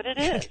say that, but it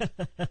is.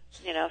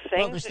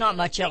 Things there's not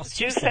much else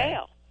do to say.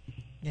 fail.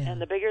 Yeah.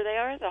 And the bigger they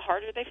are, the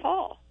harder they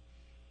fall.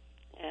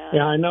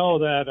 Yeah, I know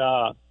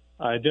that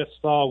I just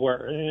saw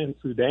where in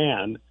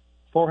Sudan,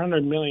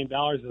 $400 million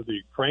of the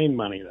Ukraine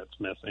money that's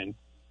missing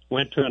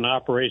went to an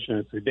operation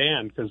in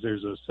Sudan because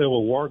there's a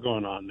civil war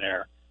going on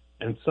there.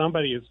 And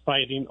somebody is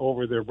fighting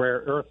over the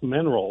rare earth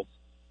minerals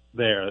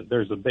there.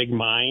 There's a big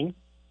mine,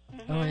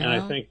 and I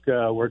think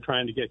we're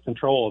trying to get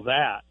control of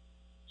that.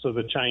 So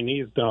the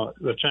Chinese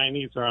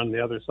are on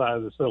the other side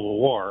of the Civil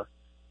War.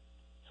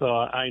 So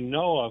I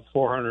know of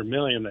 $400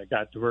 million that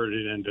got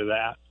diverted into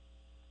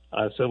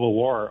that Civil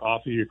War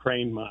off of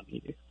Ukraine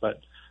money.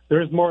 But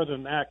there's more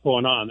than that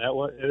going on.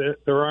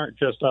 There aren't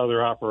just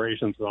other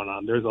operations going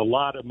on. There's a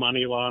lot of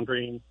money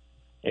laundering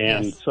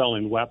and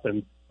selling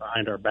weapons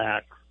behind our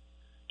back,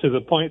 to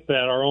the point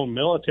that our own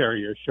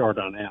military is short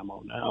on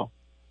ammo now.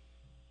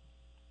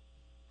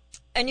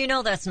 And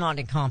that's not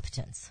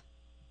incompetence.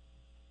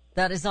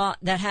 That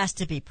has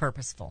to be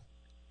purposeful.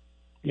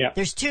 Yeah.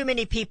 There's too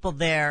many people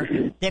there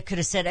that could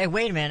have said, "Hey,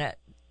 wait a minute.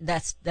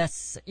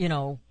 That's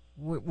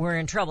we're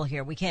in trouble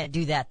here. We can't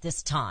do that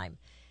this time."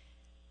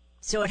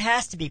 So it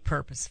has to be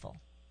purposeful.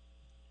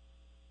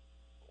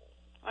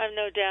 I have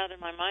no doubt in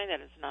my mind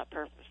that it's not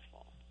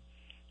purposeful.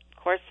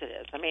 Of course it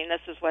is. I mean,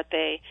 this is what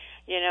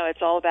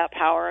it's all about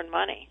power and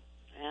money.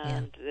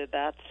 And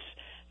that's,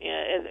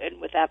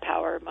 and with that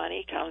power and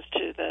money comes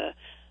to the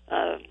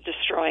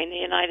destroying the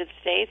United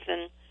States,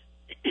 and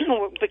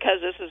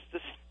because this is the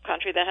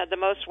country that had the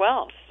most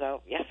wealth.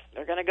 So, yes,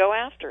 they're going to go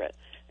after it.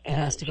 It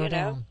has to go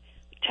down.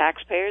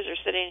 Taxpayers are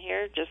sitting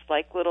here just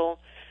like those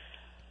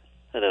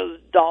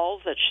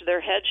dolls that their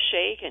heads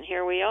shake, and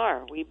here we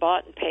are. We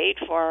bought and paid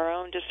for our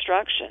own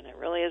destruction. It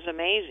really is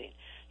amazing.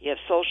 You have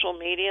social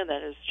media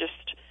that is just,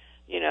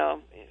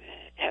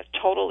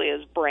 totally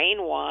is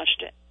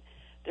brainwashed.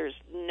 There's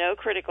no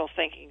critical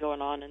thinking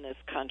going on in this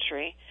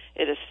country.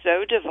 It is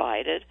so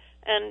divided,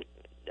 and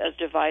as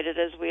divided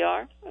as we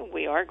are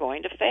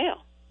going to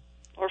fail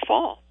or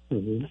fall.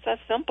 Mm-hmm. It's that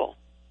simple.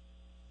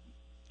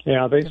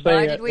 Yeah, they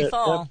Divided say we it's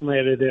fall.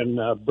 estimated in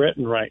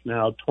Britain right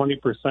now,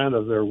 20%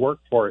 of their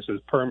workforce is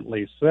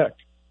permanently sick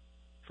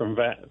from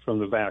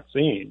the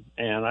vaccine,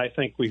 and I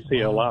think we see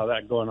a lot of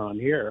that going on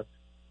here.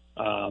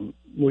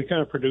 We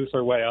couldn't produce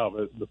our way out of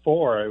it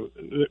before.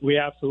 We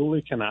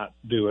absolutely cannot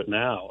do it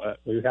now.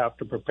 We have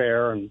to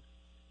prepare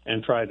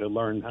and try to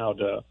learn how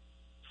to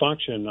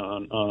function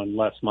on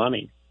less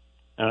money.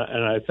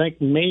 And I think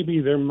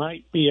maybe there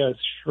might be a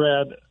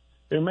shred.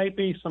 There might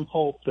be some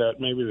hope that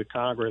maybe the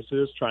Congress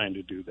is trying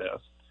to do this,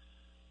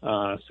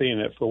 seeing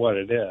it for what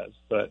it is.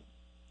 But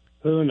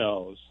who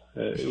knows?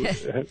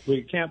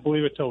 We can't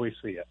believe it till we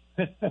see it.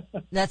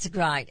 That's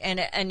right. And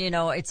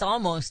it's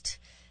almost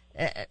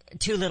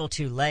too little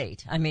too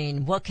late. I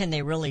mean, what can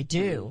they really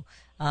do?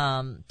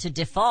 To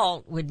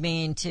default would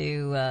mean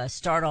to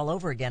start all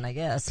over again, I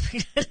guess.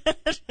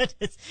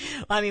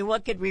 I mean,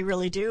 what could we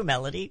really do,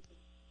 Melody?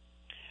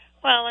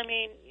 Well, I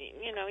mean,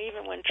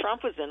 even when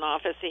Trump was in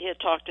office, he had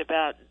talked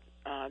about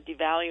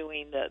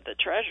devaluing the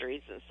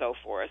treasuries and so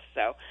forth.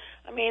 So,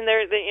 I mean,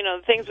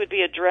 things would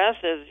be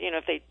addressed as,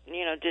 if they,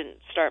 didn't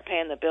start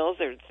paying the bills,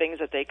 there are things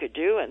that they could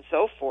do and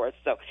so forth.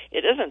 So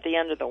it isn't the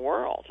end of the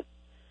world,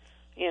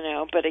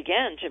 But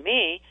again, to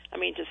me, I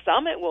mean, to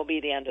some it will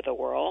be the end of the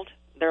world.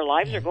 Their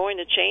lives are going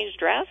to change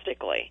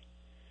drastically.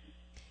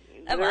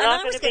 They're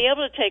not going to be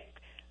able to take,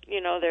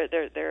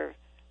 their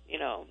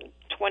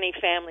 20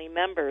 family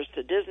members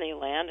to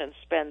Disneyland and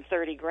spend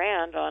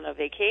 $30,000 on a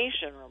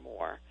vacation or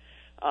more.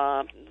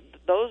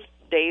 Those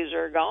days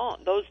are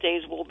gone. Those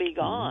days will be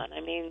gone. I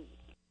mean,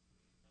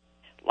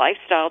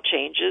 lifestyle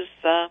changes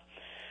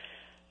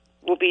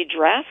will be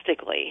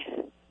drastic.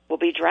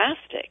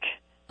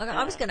 Okay,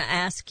 I was going to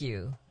ask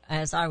you,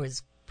 as I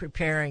was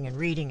preparing and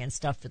reading and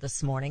stuff for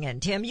this morning,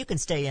 and Tim, you can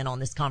stay in on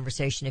this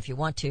conversation if you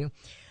want to.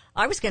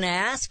 I was going to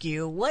ask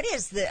you, what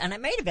is and I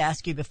may have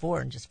asked you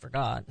before and just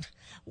forgot,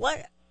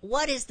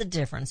 what is the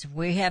difference if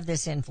we have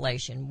this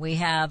inflation?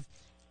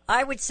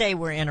 I would say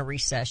we're in a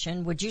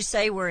recession. Would you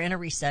say we're in a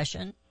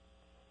recession?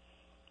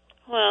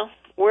 Well,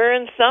 we're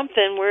in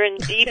something. We're in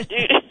deep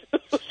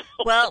doo-doo.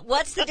 Well,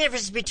 what's the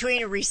difference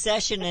between a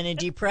recession and a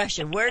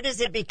depression? Where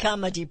does it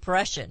become a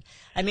depression?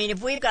 I mean,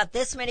 if we've got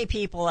this many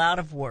people out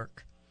of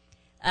work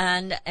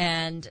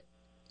and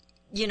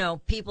you know,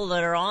 people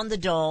that are on the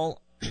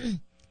dole,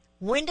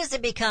 when does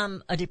it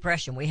become a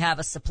depression? We have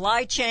a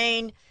supply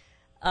chain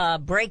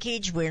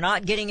breakage. We're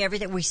not getting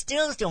everything. We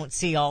still don't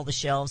see all the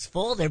shelves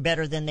full. They're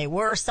better than they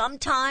were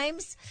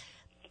sometimes,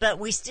 but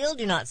we still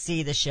do not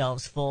see the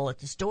shelves full at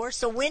the store.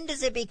 So when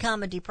does it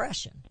become a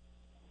depression?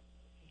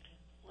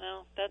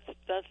 Well,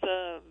 that's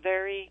a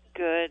very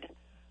good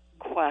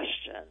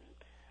question.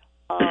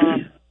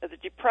 The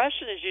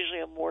depression is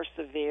usually more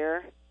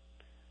severe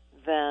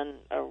than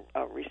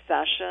a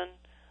recession.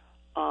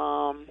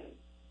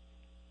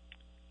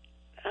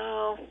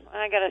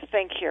 I got to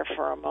think here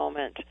for a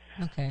moment.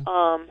 Okay.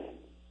 I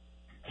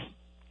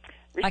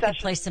could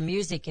play some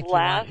music if you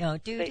want. No,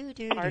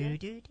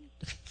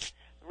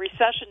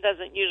 Recession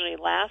doesn't usually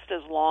last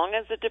as long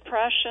as a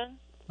depression.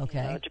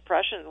 Okay. You know,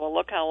 depression, well,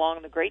 look how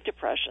long the Great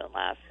Depression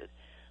lasted.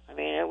 I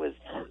mean, it was,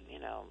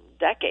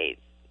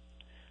 decades.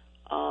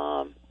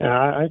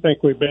 I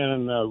think we've been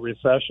in a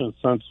recession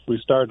since we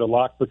started to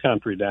lock the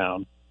country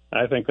down.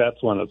 I think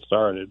that's when it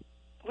started.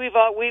 We've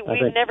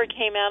never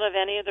came out of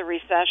any of the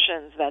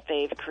recessions that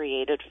they've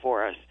created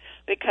for us,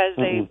 because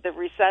the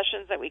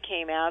recessions that we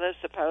came out of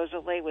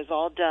supposedly was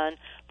all done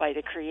by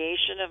the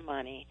creation of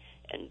money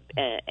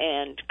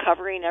and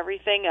covering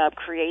everything up,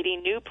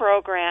 creating new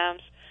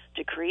programs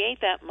to create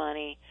that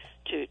money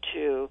to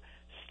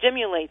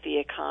stimulate the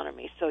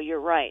economy. So you're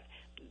right.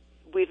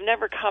 We've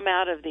never come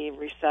out of the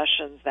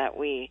recessions that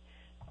we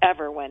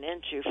ever went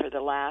into for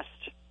the last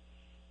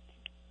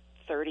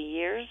 30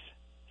 years,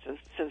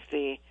 since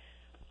the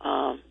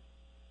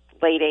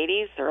late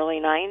 80s, early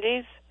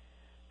 90s.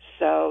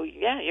 So,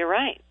 yeah, you're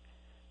right.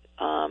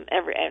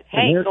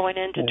 Going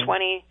into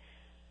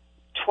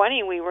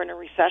 2020, we were in a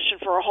recession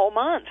for a whole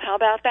month. How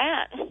about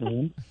that?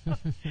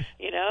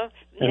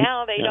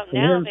 Now they don't.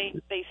 Now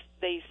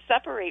they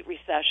separate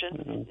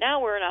recession. Now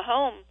we're in a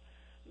home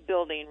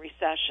building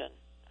recession.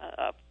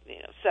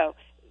 So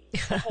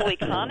the whole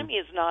economy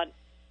is not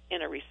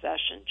in a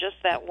recession. Just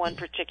that one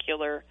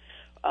particular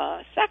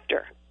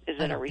sector is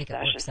in a recession.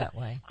 It works that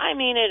way. I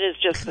mean, it is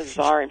just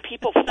bizarre, and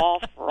people fall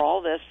for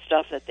all this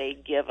stuff that they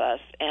give us,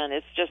 and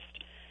it's just,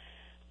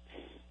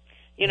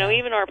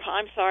 even our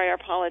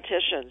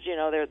politicians,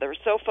 they're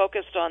so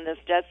focused on this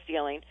debt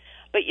ceiling,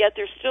 but yet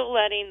they're still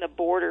letting the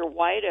border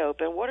wide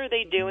open. What are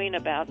they doing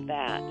about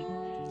that?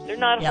 They're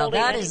not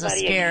holding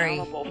anybody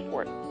accountable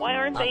for it. Why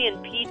aren't they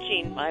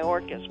impeaching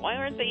Mayorkas? Why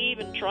aren't they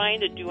even trying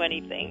to do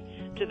anything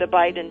to the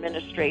Biden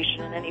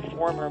administration in any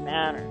form or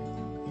manner?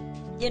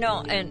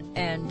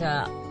 And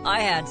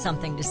I had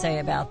something to say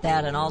about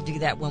that, and I'll do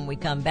that when we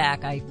come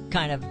back. I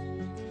kind of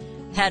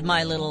had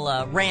my little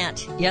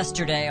rant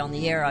yesterday on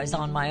the air. I was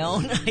on my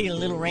own, a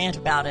little rant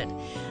about it.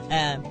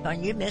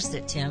 You missed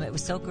it, Tim. It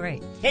was so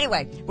great.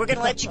 Anyway, we're going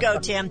to let you go,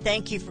 Tim.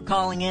 Thank you for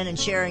calling in and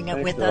sharing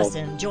it with us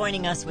and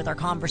joining us with our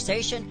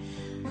conversation.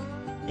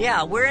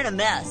 Yeah, we're in a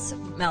mess,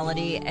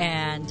 Melody,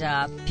 and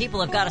people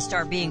have got to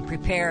start being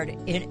prepared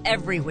in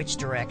every which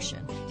direction.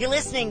 You're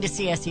listening to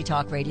CSC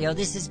Talk Radio.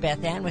 This is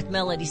Beth Ann with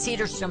Melody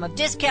Cedarstrom of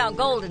Discount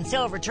Gold and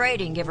Silver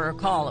Trading. Give her a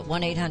call at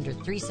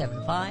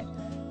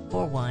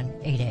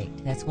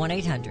 1-800-375-4188. That's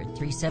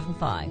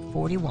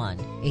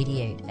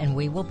 1-800-375-4188. And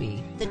we will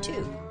be the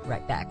two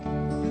right back.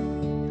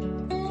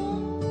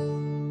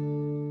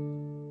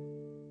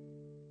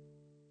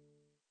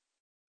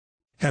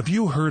 Have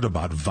you heard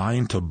about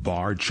Vine to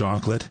Bar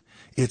chocolate?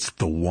 It's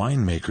the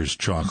winemaker's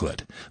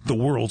chocolate, the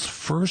world's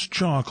first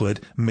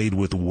chocolate made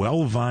with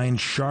well-vined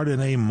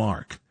Chardonnay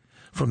marc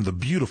from the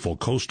beautiful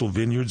coastal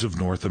vineyards of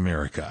North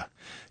America.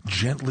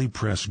 Gently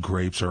pressed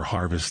grapes are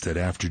harvested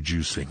after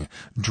juicing,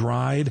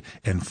 dried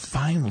and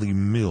finely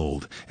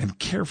milled and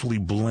carefully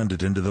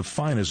blended into the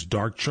finest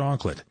dark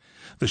chocolate.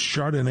 The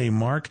Chardonnay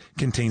marc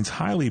contains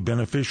highly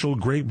beneficial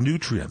grape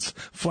nutrients,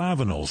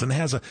 flavanols, and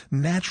has a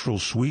natural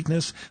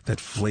sweetness that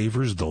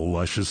flavors the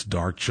luscious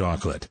dark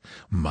chocolate.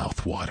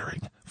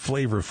 Mouth-watering,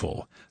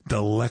 flavorful,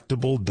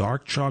 delectable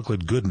dark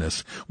chocolate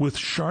goodness with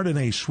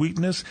Chardonnay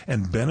sweetness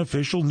and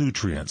beneficial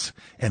nutrients.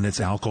 And it's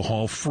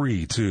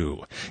alcohol-free,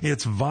 too.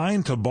 It's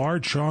Vine to Bar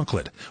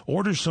chocolate.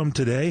 Order some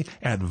today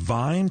at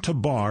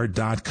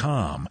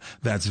vinetobar.com.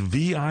 That's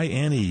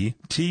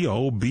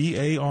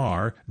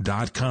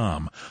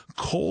VINETOBAR.com.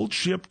 Cold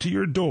shipped to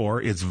your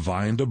door, it's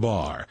Vine to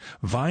Bar.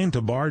 Vine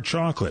to Bar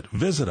chocolate.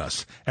 Visit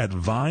us at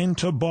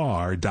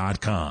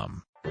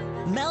vinetobar.com.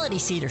 Melody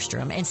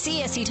Cedarstrom and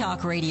CSC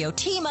Talk Radio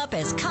team up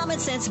as common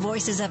sense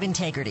voices of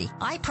integrity.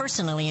 I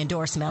personally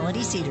endorse Melody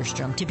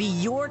Cedarstrom to be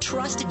your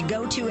trusted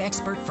go-to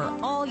expert for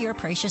all your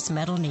precious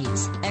metal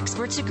needs.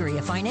 Experts agree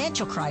a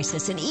financial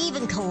crisis and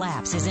even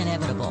collapse is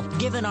inevitable.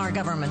 Given our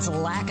government's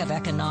lack of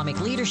economic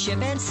leadership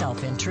and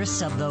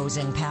self-interests of those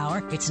in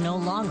power, it's no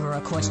longer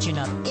a question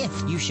of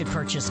if you should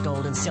purchase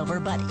gold and silver,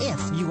 but if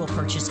you will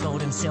purchase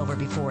gold and silver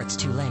before it's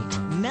too late.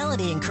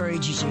 Melody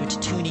encourages you to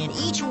tune in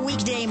each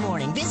weekday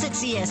morning. Visit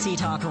CSC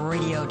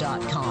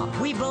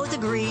SETalkradio.com. We both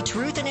agree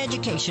truth and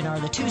education are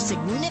the two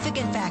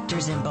significant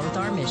factors in both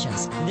our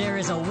missions. There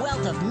is a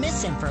wealth of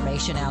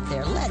misinformation out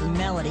there. Let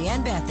Melody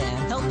and Beth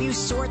Ann help you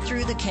sort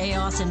through the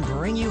chaos and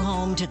bring you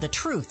home to the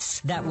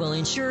truths that will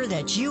ensure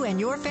that you and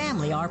your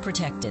family are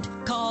protected.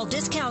 Call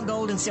Discount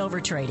Gold and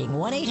Silver Trading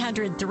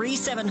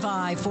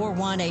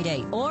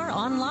 1-800-375-4188 or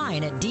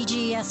online at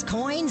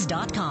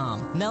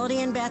dgscoins.com.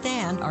 Melody and Beth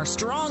Ann are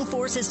strong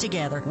forces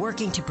together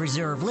working to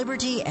preserve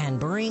liberty and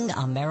bring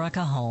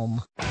America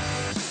home.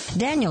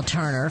 Daniel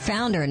Turner,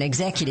 founder and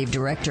executive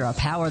director of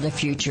Power the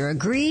Future,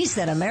 agrees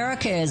that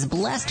America is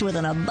blessed with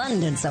an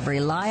abundance of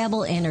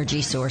reliable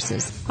energy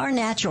sources. Our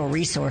natural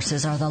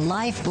resources are the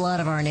lifeblood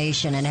of our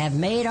nation and have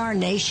made our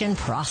nation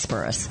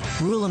prosperous.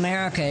 Rural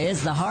America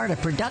is the heart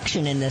of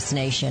production in this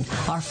nation.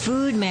 Our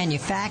food,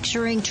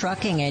 manufacturing,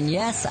 trucking, and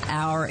yes,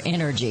 our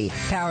energy.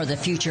 Power the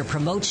Future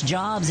promotes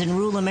jobs in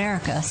rural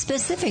America,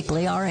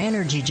 specifically our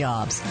energy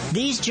jobs.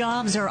 These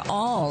jobs are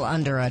all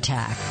under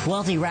attack.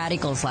 Wealthy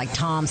radicals like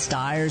Tom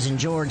Stiers and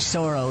George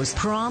Soros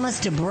promise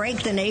to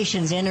break the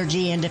nation's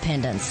energy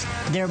independence.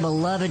 Their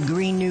beloved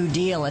Green New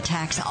Deal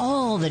attacks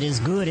all that is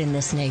good in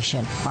this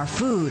nation. Our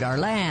food, our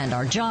land,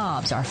 our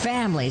jobs, our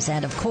families,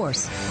 and of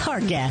course, our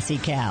gassy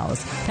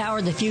cows.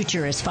 Power the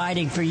Future is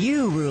fighting for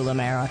you, rural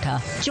America.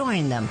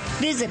 Join them.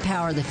 Visit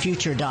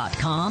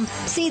PowerTheFuture.com.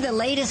 See the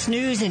latest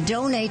news and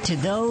donate to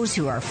those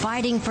who are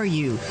fighting for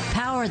you.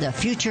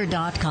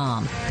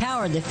 PowerTheFuture.com.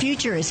 Power the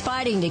Future is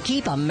fighting to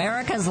keep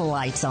America's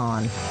lights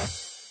on.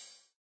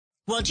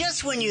 Well,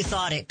 just when you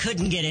thought it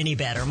couldn't get any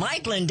better,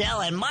 Mike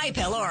Lindell and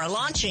MyPillow are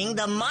launching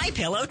the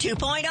MyPillow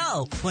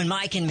 2.0. When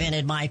Mike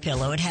invented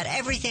MyPillow, it had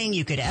everything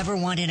you could ever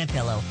want in a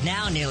pillow.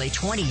 Now, nearly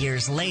 20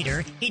 years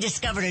later, he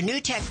discovered a new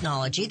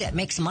technology that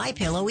makes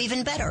MyPillow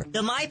even better.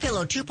 The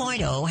MyPillow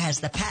 2.0 has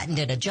the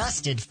patented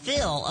adjusted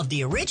fill of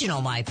the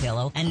original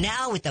MyPillow, and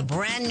now with the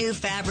brand new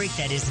fabric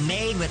that is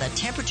made with a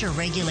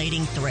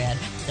temperature-regulating thread,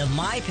 the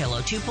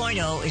MyPillow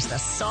 2.0 is the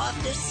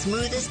softest,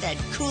 smoothest, and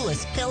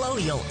coolest pillow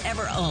you'll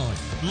ever own.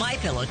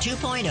 MyPillow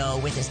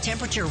 2.0 with its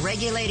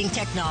temperature-regulating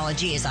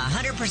technology is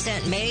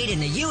 100% made in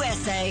the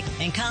USA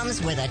and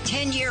comes with a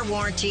 10-year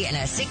warranty and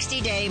a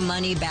 60-day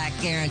money-back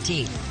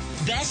guarantee.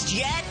 Best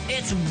yet,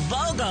 it's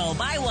BOGO.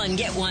 Buy one,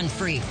 get one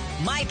free.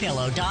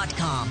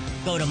 MyPillow.com.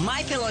 Go to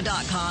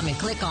MyPillow.com and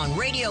click on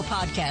Radio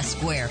Podcast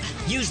Square.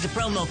 Use the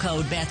promo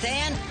code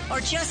BethAnn or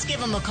just give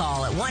them a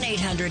call at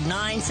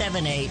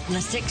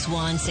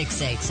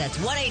 1-800-978-6168. That's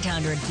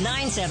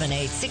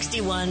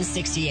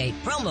 1-800-978-6168.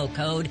 Promo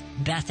code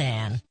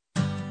BethAnn.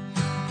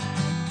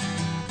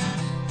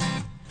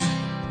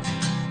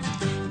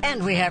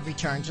 And we have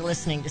returned. You're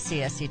listening to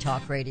CSC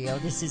Talk Radio.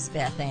 This is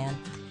Beth Ann.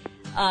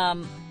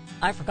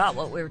 I forgot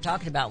what we were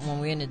talking about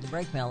when we ended the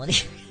break, Melody.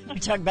 We were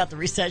talking about the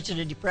recession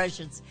and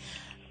depressions.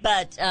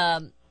 But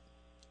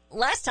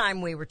last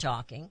time we were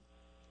talking,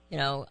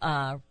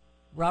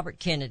 Robert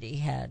Kennedy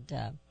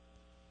had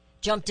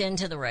jumped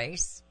into the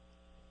race.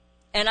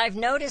 And I've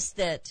noticed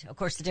that, of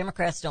course, the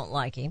Democrats don't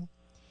like him.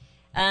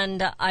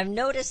 And I've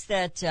noticed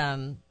that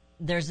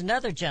there's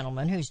another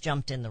gentleman who's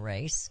jumped in the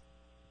race,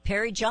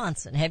 Perry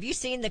Johnson. Have you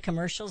seen the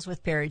commercials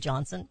with Perry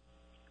Johnson?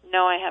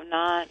 No, I have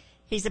not.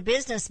 He's a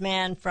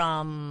businessman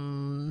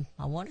from,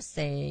 I want to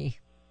say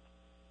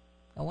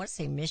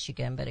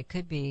Michigan, but it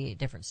could be a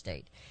different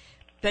state.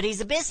 But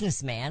he's a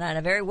businessman and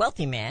a very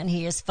wealthy man.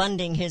 He is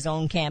funding his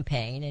own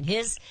campaign, and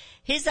his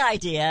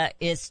idea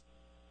is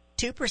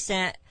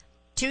 2%,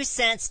 2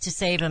 cents to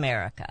save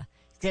America.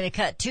 He's going to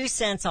cut 2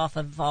 cents off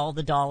of all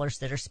the dollars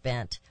that are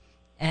spent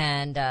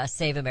and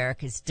save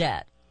America's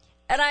debt.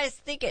 And I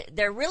think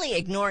they're really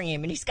ignoring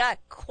him, and he's got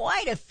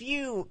quite a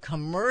few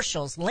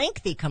commercials,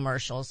 lengthy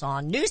commercials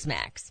on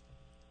Newsmax.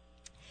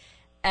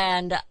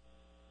 And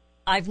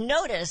I've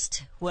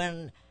noticed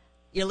when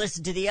you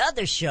listen to the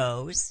other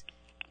shows,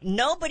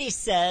 nobody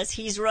says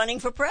he's running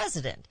for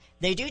president.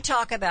 They do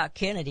talk about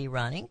Kennedy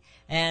running,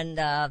 and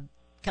a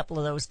couple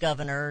of those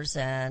governors,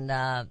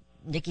 and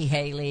Nikki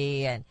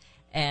Haley,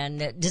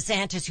 and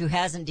DeSantis, who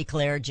hasn't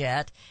declared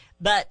yet.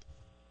 But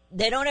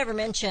they don't ever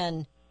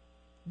mention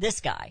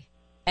this guy.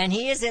 And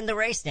he is in the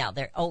race now.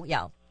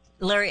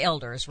 Larry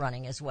Elder is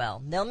running as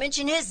well. They'll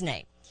mention his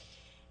name,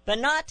 but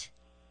not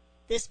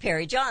this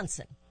Perry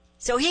Johnson.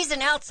 So he's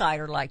an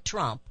outsider like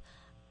Trump.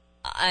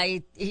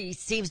 He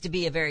seems to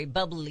be a very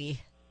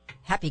bubbly,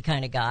 happy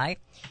kind of guy.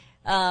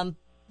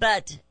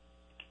 But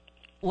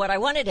what I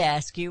wanted to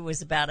ask you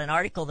was about an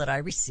article that I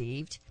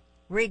received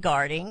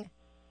regarding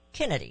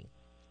Kennedy.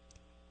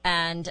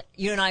 And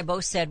you and I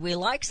both said we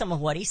like some of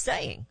what he's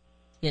saying.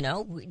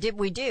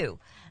 We do.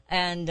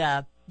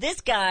 And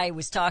this guy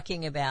was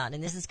talking about,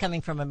 and this is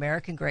coming from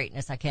American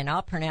Greatness. I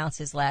cannot pronounce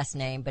his last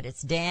name, but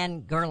it's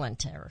Dan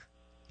Gerlinter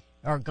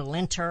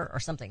or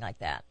something like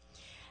that.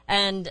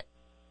 And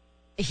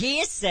he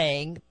is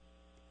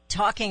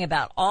talking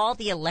about all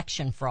the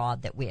election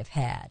fraud that we have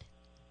had.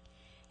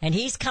 And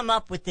he's come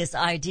up with this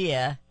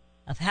idea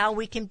of how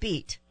we can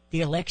beat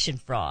the election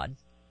fraud.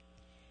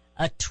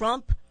 A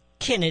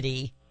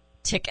Trump-Kennedy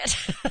ticket.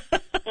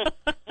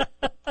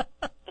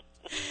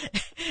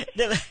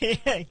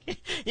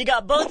 You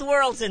got both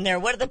worlds in there.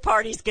 What are the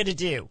parties going to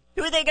do?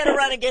 Who are they going to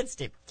run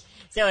against him?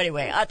 So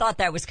anyway, I thought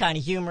that was kind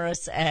of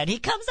humorous, and he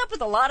comes up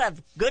with a lot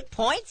of good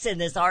points in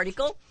this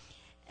article.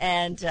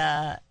 And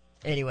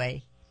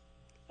anyway,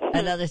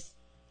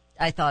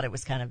 I thought it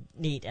was kind of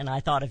neat, and I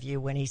thought of you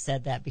when he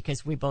said that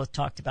because we both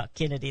talked about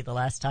Kennedy the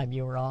last time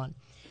you were on.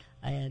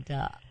 And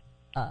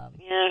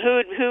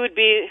who would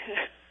be?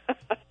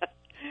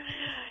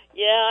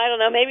 Yeah, I don't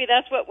know. Maybe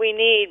that's what we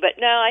need. But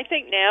no, I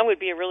think now would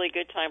be a really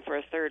good time for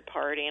a third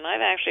party. And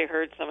I've actually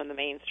heard some of the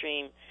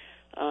mainstream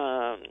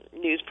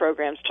news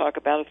programs talk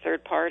about a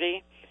third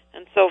party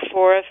and so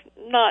forth,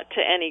 not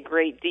to any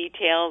great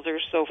details or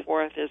so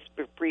forth as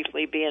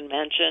briefly being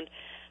mentioned.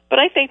 But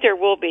I think there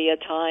will be a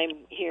time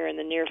here in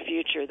the near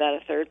future that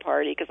a third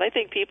party, because I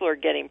think people are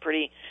getting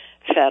pretty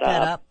fed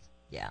up.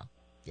 Yeah.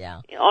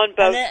 On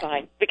both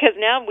sides. Because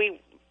now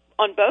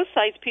on both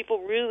sides, people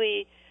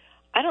really,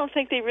 I don't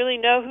think they really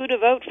know who to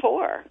vote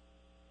for.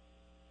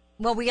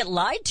 Well, we get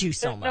lied to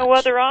so much. There's no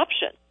other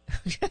option.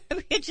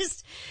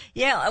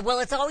 Well,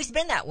 it's always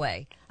been that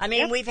way. I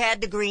mean, we've had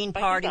the Green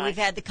Party, we've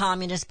had the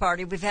Communist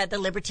Party, we've had the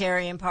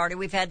Libertarian Party,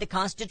 we've had the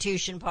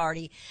Constitution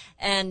Party,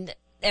 and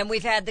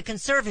we've had the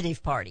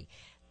Conservative Party.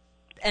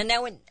 And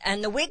now,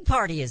 and the Whig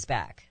Party is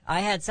back.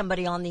 I had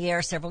somebody on the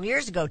air several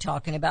years ago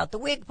talking about the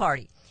Whig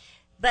Party.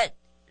 But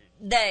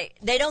they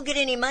don't get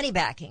any money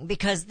backing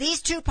because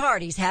these two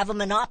parties have a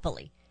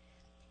monopoly.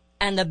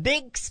 And the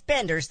big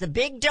spenders, the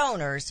big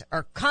donors,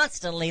 are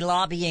constantly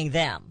lobbying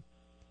them.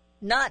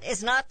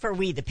 It's not for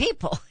we the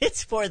people.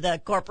 It's for the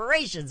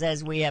corporations,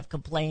 as we have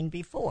complained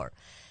before.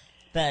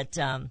 But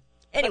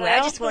anyway,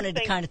 I just wanted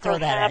to kind of throw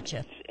that at you.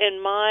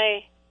 In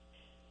my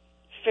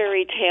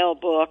fairy tale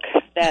book,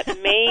 that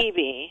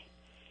maybe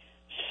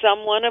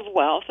someone of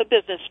wealth, a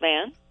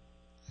businessman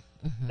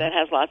that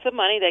has lots of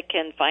money that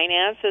can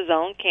finance his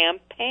own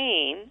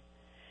campaign,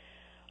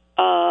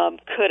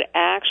 could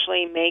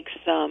actually make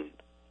some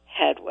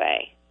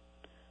headway.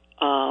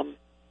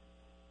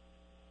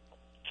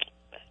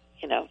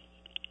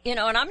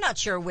 And I'm not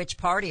sure which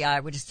party. I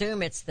would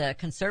assume it's the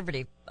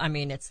conservative. I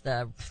mean,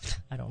 I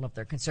don't know if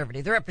they're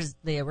conservative.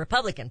 The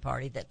Republican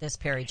Party that this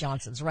Perry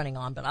Johnson's running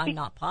on, but I'm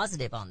not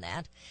positive on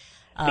that.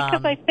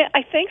 Because I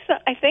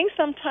think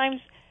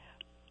sometimes,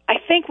 I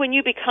think when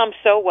you become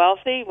so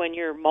wealthy, when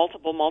you're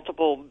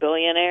multiple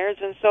billionaires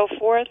and so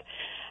forth,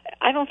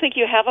 I don't think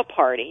you have a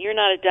party. You're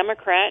not a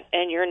Democrat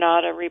and you're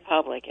not a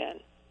Republican.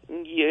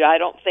 I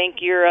don't think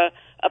you're a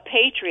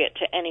patriot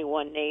to any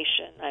one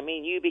nation. I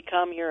mean, you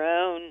become your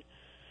own.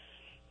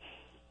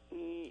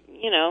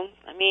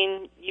 I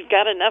mean, you've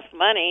got enough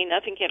money,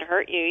 nothing can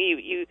hurt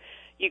you.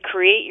 You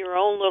create your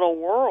own little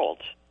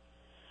world.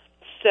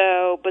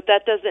 So, but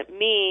that doesn't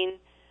mean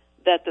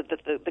that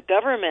the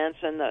governments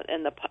and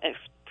the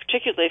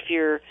particularly if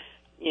you're,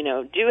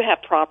 do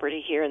have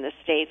property here in the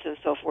States and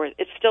so forth,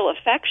 it still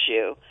affects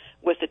you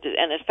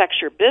and affects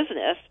your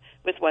business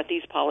with what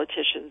these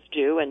politicians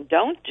do and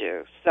don't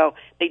do. So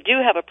they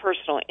do have a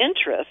personal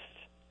interest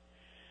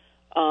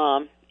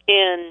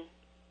in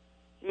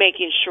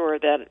making sure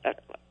that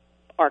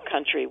our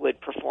country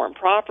would perform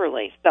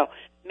properly. So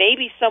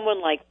maybe someone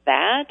like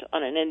that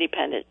on an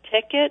independent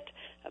ticket,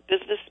 a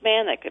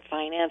businessman that could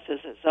finance as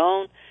his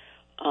own,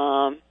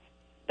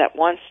 that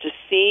wants to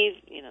see,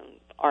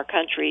 our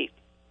country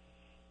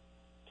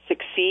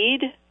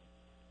succeed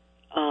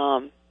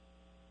and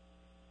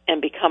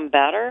become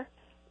better,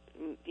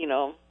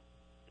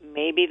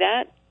 maybe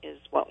that is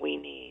what we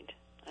need.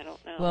 I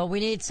don't know. Well, we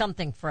need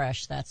something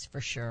fresh, that's for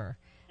sure.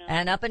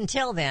 And up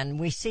until then,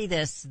 we see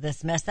this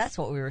mess. That's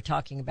what we were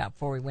talking about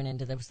before we went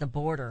into the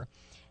border.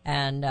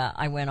 And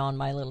I went on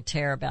my little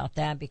tear about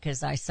that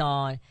because I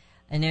saw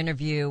an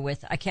interview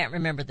with, I can't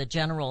remember the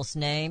general's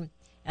name.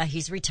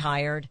 He's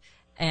retired,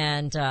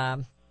 and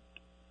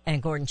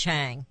Gordon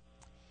Chang.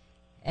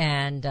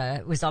 And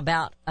it was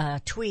about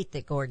a tweet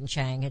that Gordon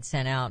Chang had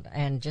sent out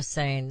and just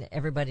saying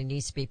everybody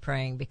needs to be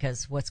praying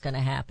because what's going to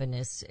happen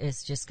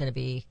is just going to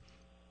be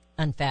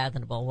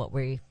unfathomable.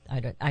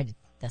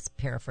 That's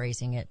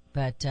paraphrasing it,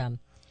 but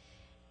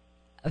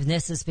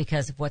this is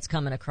because of what's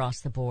coming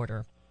across the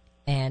border.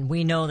 And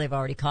we know they've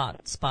already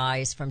caught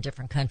spies from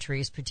different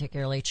countries,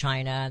 particularly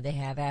China. They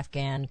have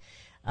Afghan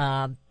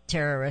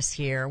terrorists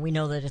here. We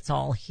know that it's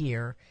all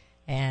here,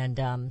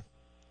 and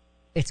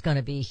it's going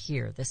to be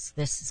here. This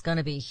is going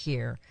to be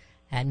here.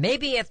 And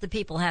maybe if the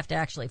people have to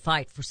actually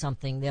fight for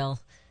something, they'll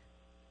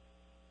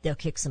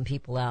kick some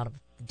people out of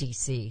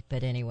D.C.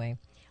 But anyway.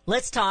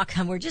 Let's talk.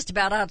 We're just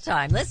about out of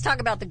time. Let's talk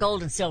about the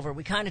gold and silver.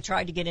 We kind of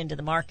tried to get into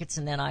the markets,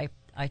 and then I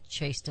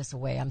chased us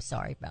away. I'm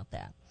sorry about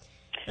that.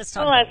 Let's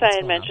talk. Well, as I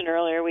had mentioned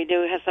earlier, we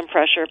do have some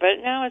pressure,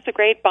 but now it's a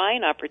great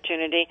buying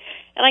opportunity.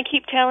 And I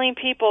keep telling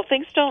people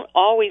things don't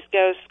always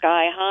go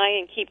sky high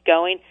and keep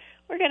going.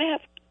 We're going to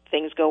have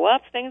things go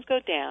up, things go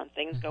down,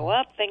 things go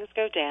up, things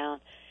go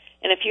down.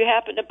 And if you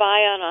happen to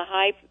buy on a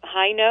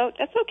high note,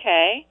 that's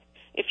okay.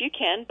 If you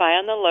can, buy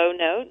on the low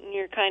note, and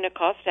you're kind of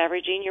cost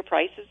averaging your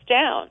prices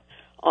down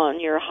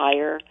on your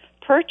higher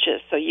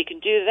purchase, so you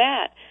can do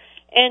that.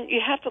 And you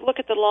have to look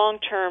at the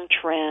long-term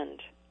trend.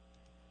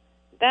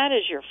 that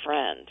is your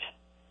friend.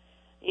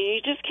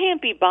 You just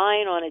can't be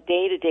buying on a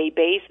day-to-day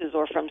basis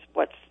or from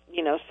what's,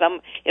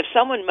 if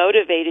someone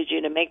motivated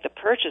you to make the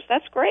purchase,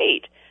 that's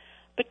great.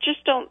 But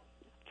just don't,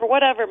 for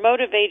whatever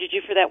motivated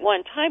you for that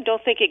one time,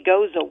 don't think it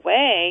goes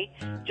away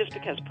just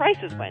because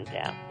prices went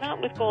down.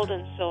 Not with gold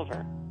and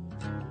silver.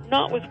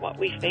 Not with what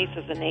we face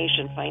as a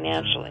nation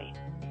financially.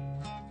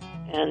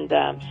 And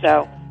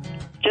so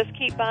just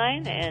keep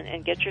buying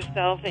and get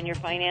yourself and your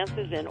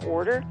finances in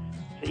order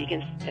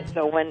if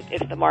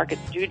the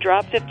markets do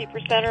drop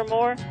 50% or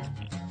more,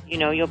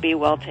 you'll be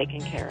well taken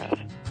care of.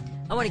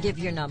 I want to give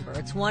you a number.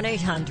 It's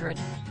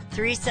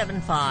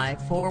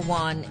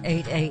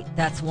 1-800-375-4188.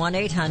 That's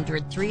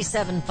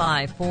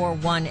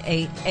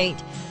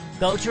 1-800-375-4188.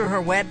 Go to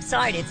her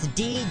website. It's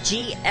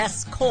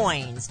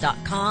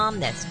dgscoins.com.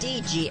 That's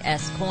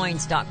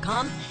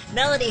dgscoins.com.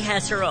 Melody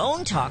has her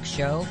own talk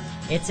show.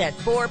 It's at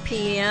 4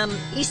 p.m.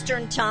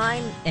 Eastern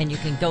Time, and you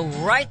can go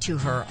right to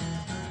her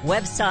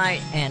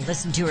website and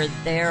listen to her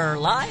there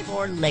live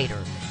or later.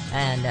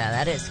 And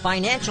that is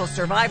Financial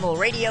Survival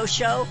Radio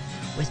Show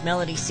with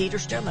Melody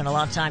Cedarstrom, and a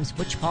lot of times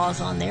Butch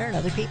Paul's on there and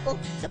other people,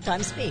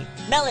 sometimes me.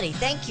 Melody,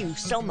 thank you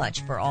so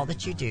much for all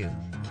that you do.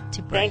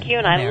 Thank you,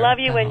 and I love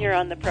you when you're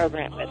on the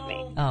program with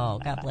me. Oh,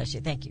 God bless you.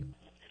 Thank you.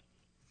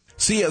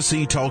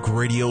 CSC Talk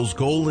Radio's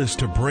goal is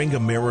to bring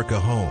America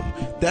home.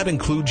 That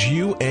includes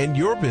you and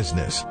your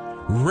business.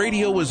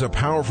 Radio is a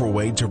powerful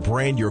way to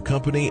brand your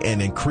company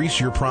and increase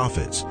your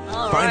profits.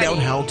 Find out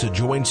how to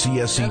join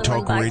CSC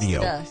Talk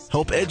Radio,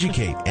 help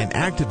educate and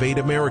activate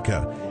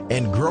America,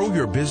 and grow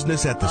your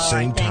business at the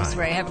same time. Thanks,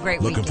 Ray. Have a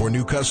great Looking weekend. for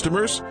new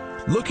customers?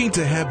 Looking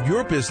to have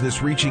your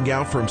business reaching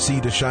out from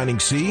sea to shining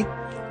sea?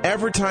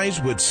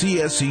 Advertise with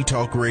CSC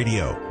Talk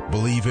Radio.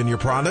 Believe in your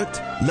product?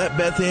 Let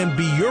Beth Ann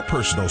be your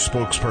personal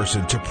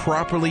spokesperson to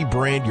properly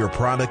brand your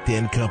product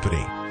and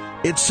company.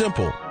 It's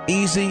simple,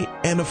 easy,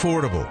 and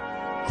affordable.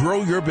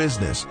 Grow your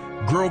business,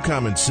 grow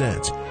common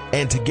sense,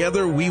 and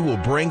together we will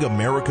bring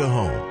America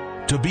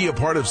home. To be a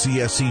part of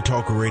CSC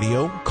Talk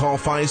Radio, call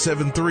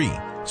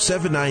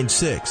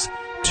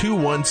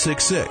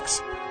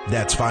 573-796-2166.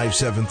 That's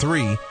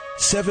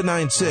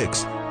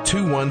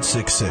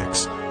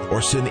 573-796-2166.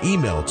 Or send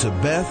email to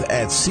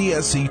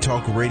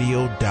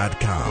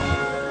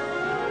beth@csctalkradio.com.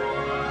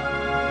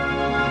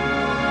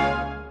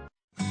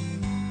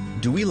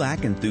 Do we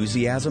lack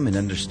enthusiasm and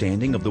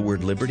understanding of the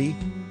word liberty?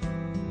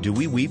 Do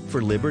we weep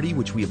for liberty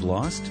which we have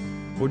lost?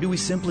 Or do we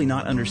simply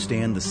not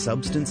understand the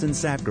substance and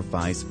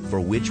sacrifice for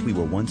which we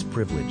were once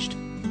privileged?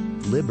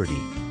 Liberty.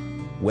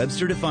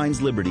 Webster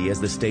defines liberty as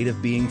the state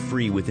of being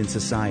free within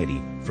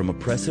society from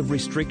oppressive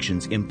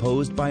restrictions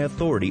imposed by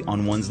authority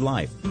on one's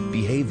life,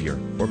 behavior,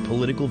 or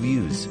political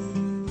views.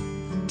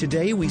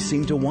 Today we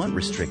seem to want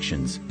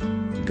restrictions.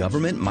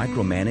 Government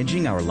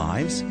micromanaging our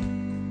lives?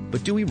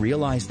 But do we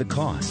realize the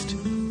cost?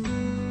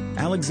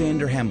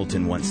 Alexander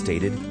Hamilton once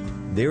stated,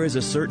 "There is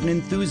a certain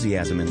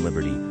enthusiasm in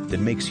liberty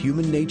that makes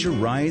human nature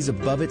rise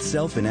above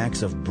itself in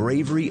acts of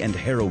bravery and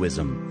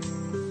heroism."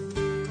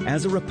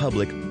 As a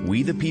republic,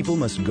 we the people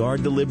must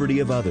guard the liberty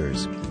of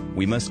others.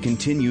 We must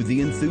continue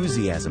the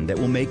enthusiasm that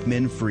will make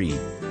men free.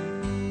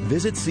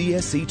 Visit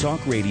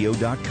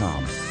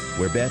csctalkradio.com,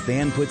 where Beth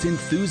Ann puts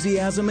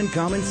enthusiasm and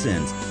common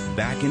sense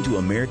back into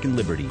American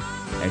liberty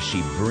as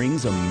she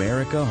brings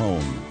America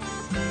home.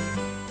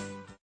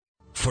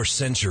 For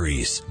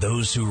centuries,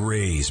 those who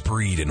raise,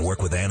 breed, and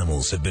work with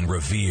animals have been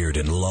revered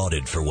and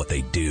lauded for what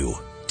they do.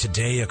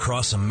 Today,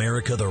 across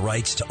America, the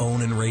rights to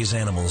own and raise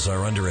animals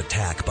are under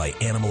attack by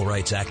animal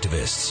rights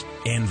activists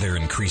and their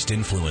increased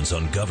influence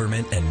on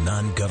government and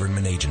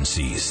non-government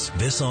agencies.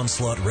 This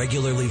onslaught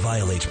regularly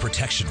violates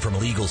protection from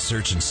legal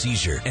search and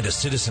seizure and a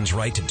citizen's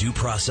right to due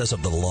process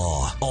of the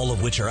law, all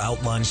of which are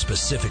outlined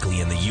specifically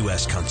in the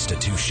U.S.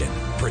 Constitution.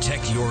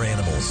 Protect your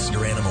animals,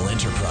 your animal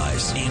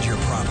enterprise, and your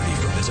property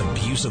from this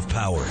abuse of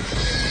power.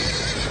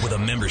 With a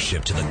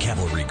membership to the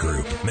Cavalry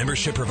Group,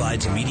 membership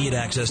provides immediate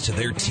access to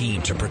their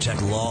team to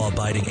protect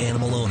law-abiding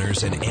animal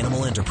owners and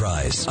animal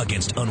enterprise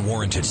against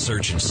unwarranted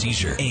search and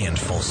seizure and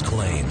false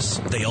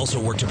claims. They also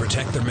work to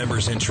protect their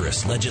members'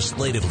 interests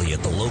legislatively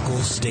at the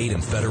local, state,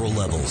 and federal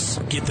levels.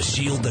 Get the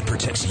shield that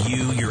protects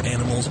you, your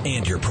animals,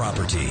 and your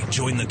property.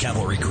 Join the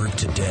Cavalry Group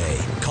today.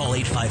 Call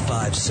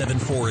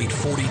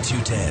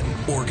 855-748-4210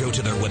 or go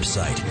to their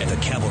website at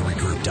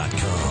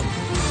thecavalrygroup.com.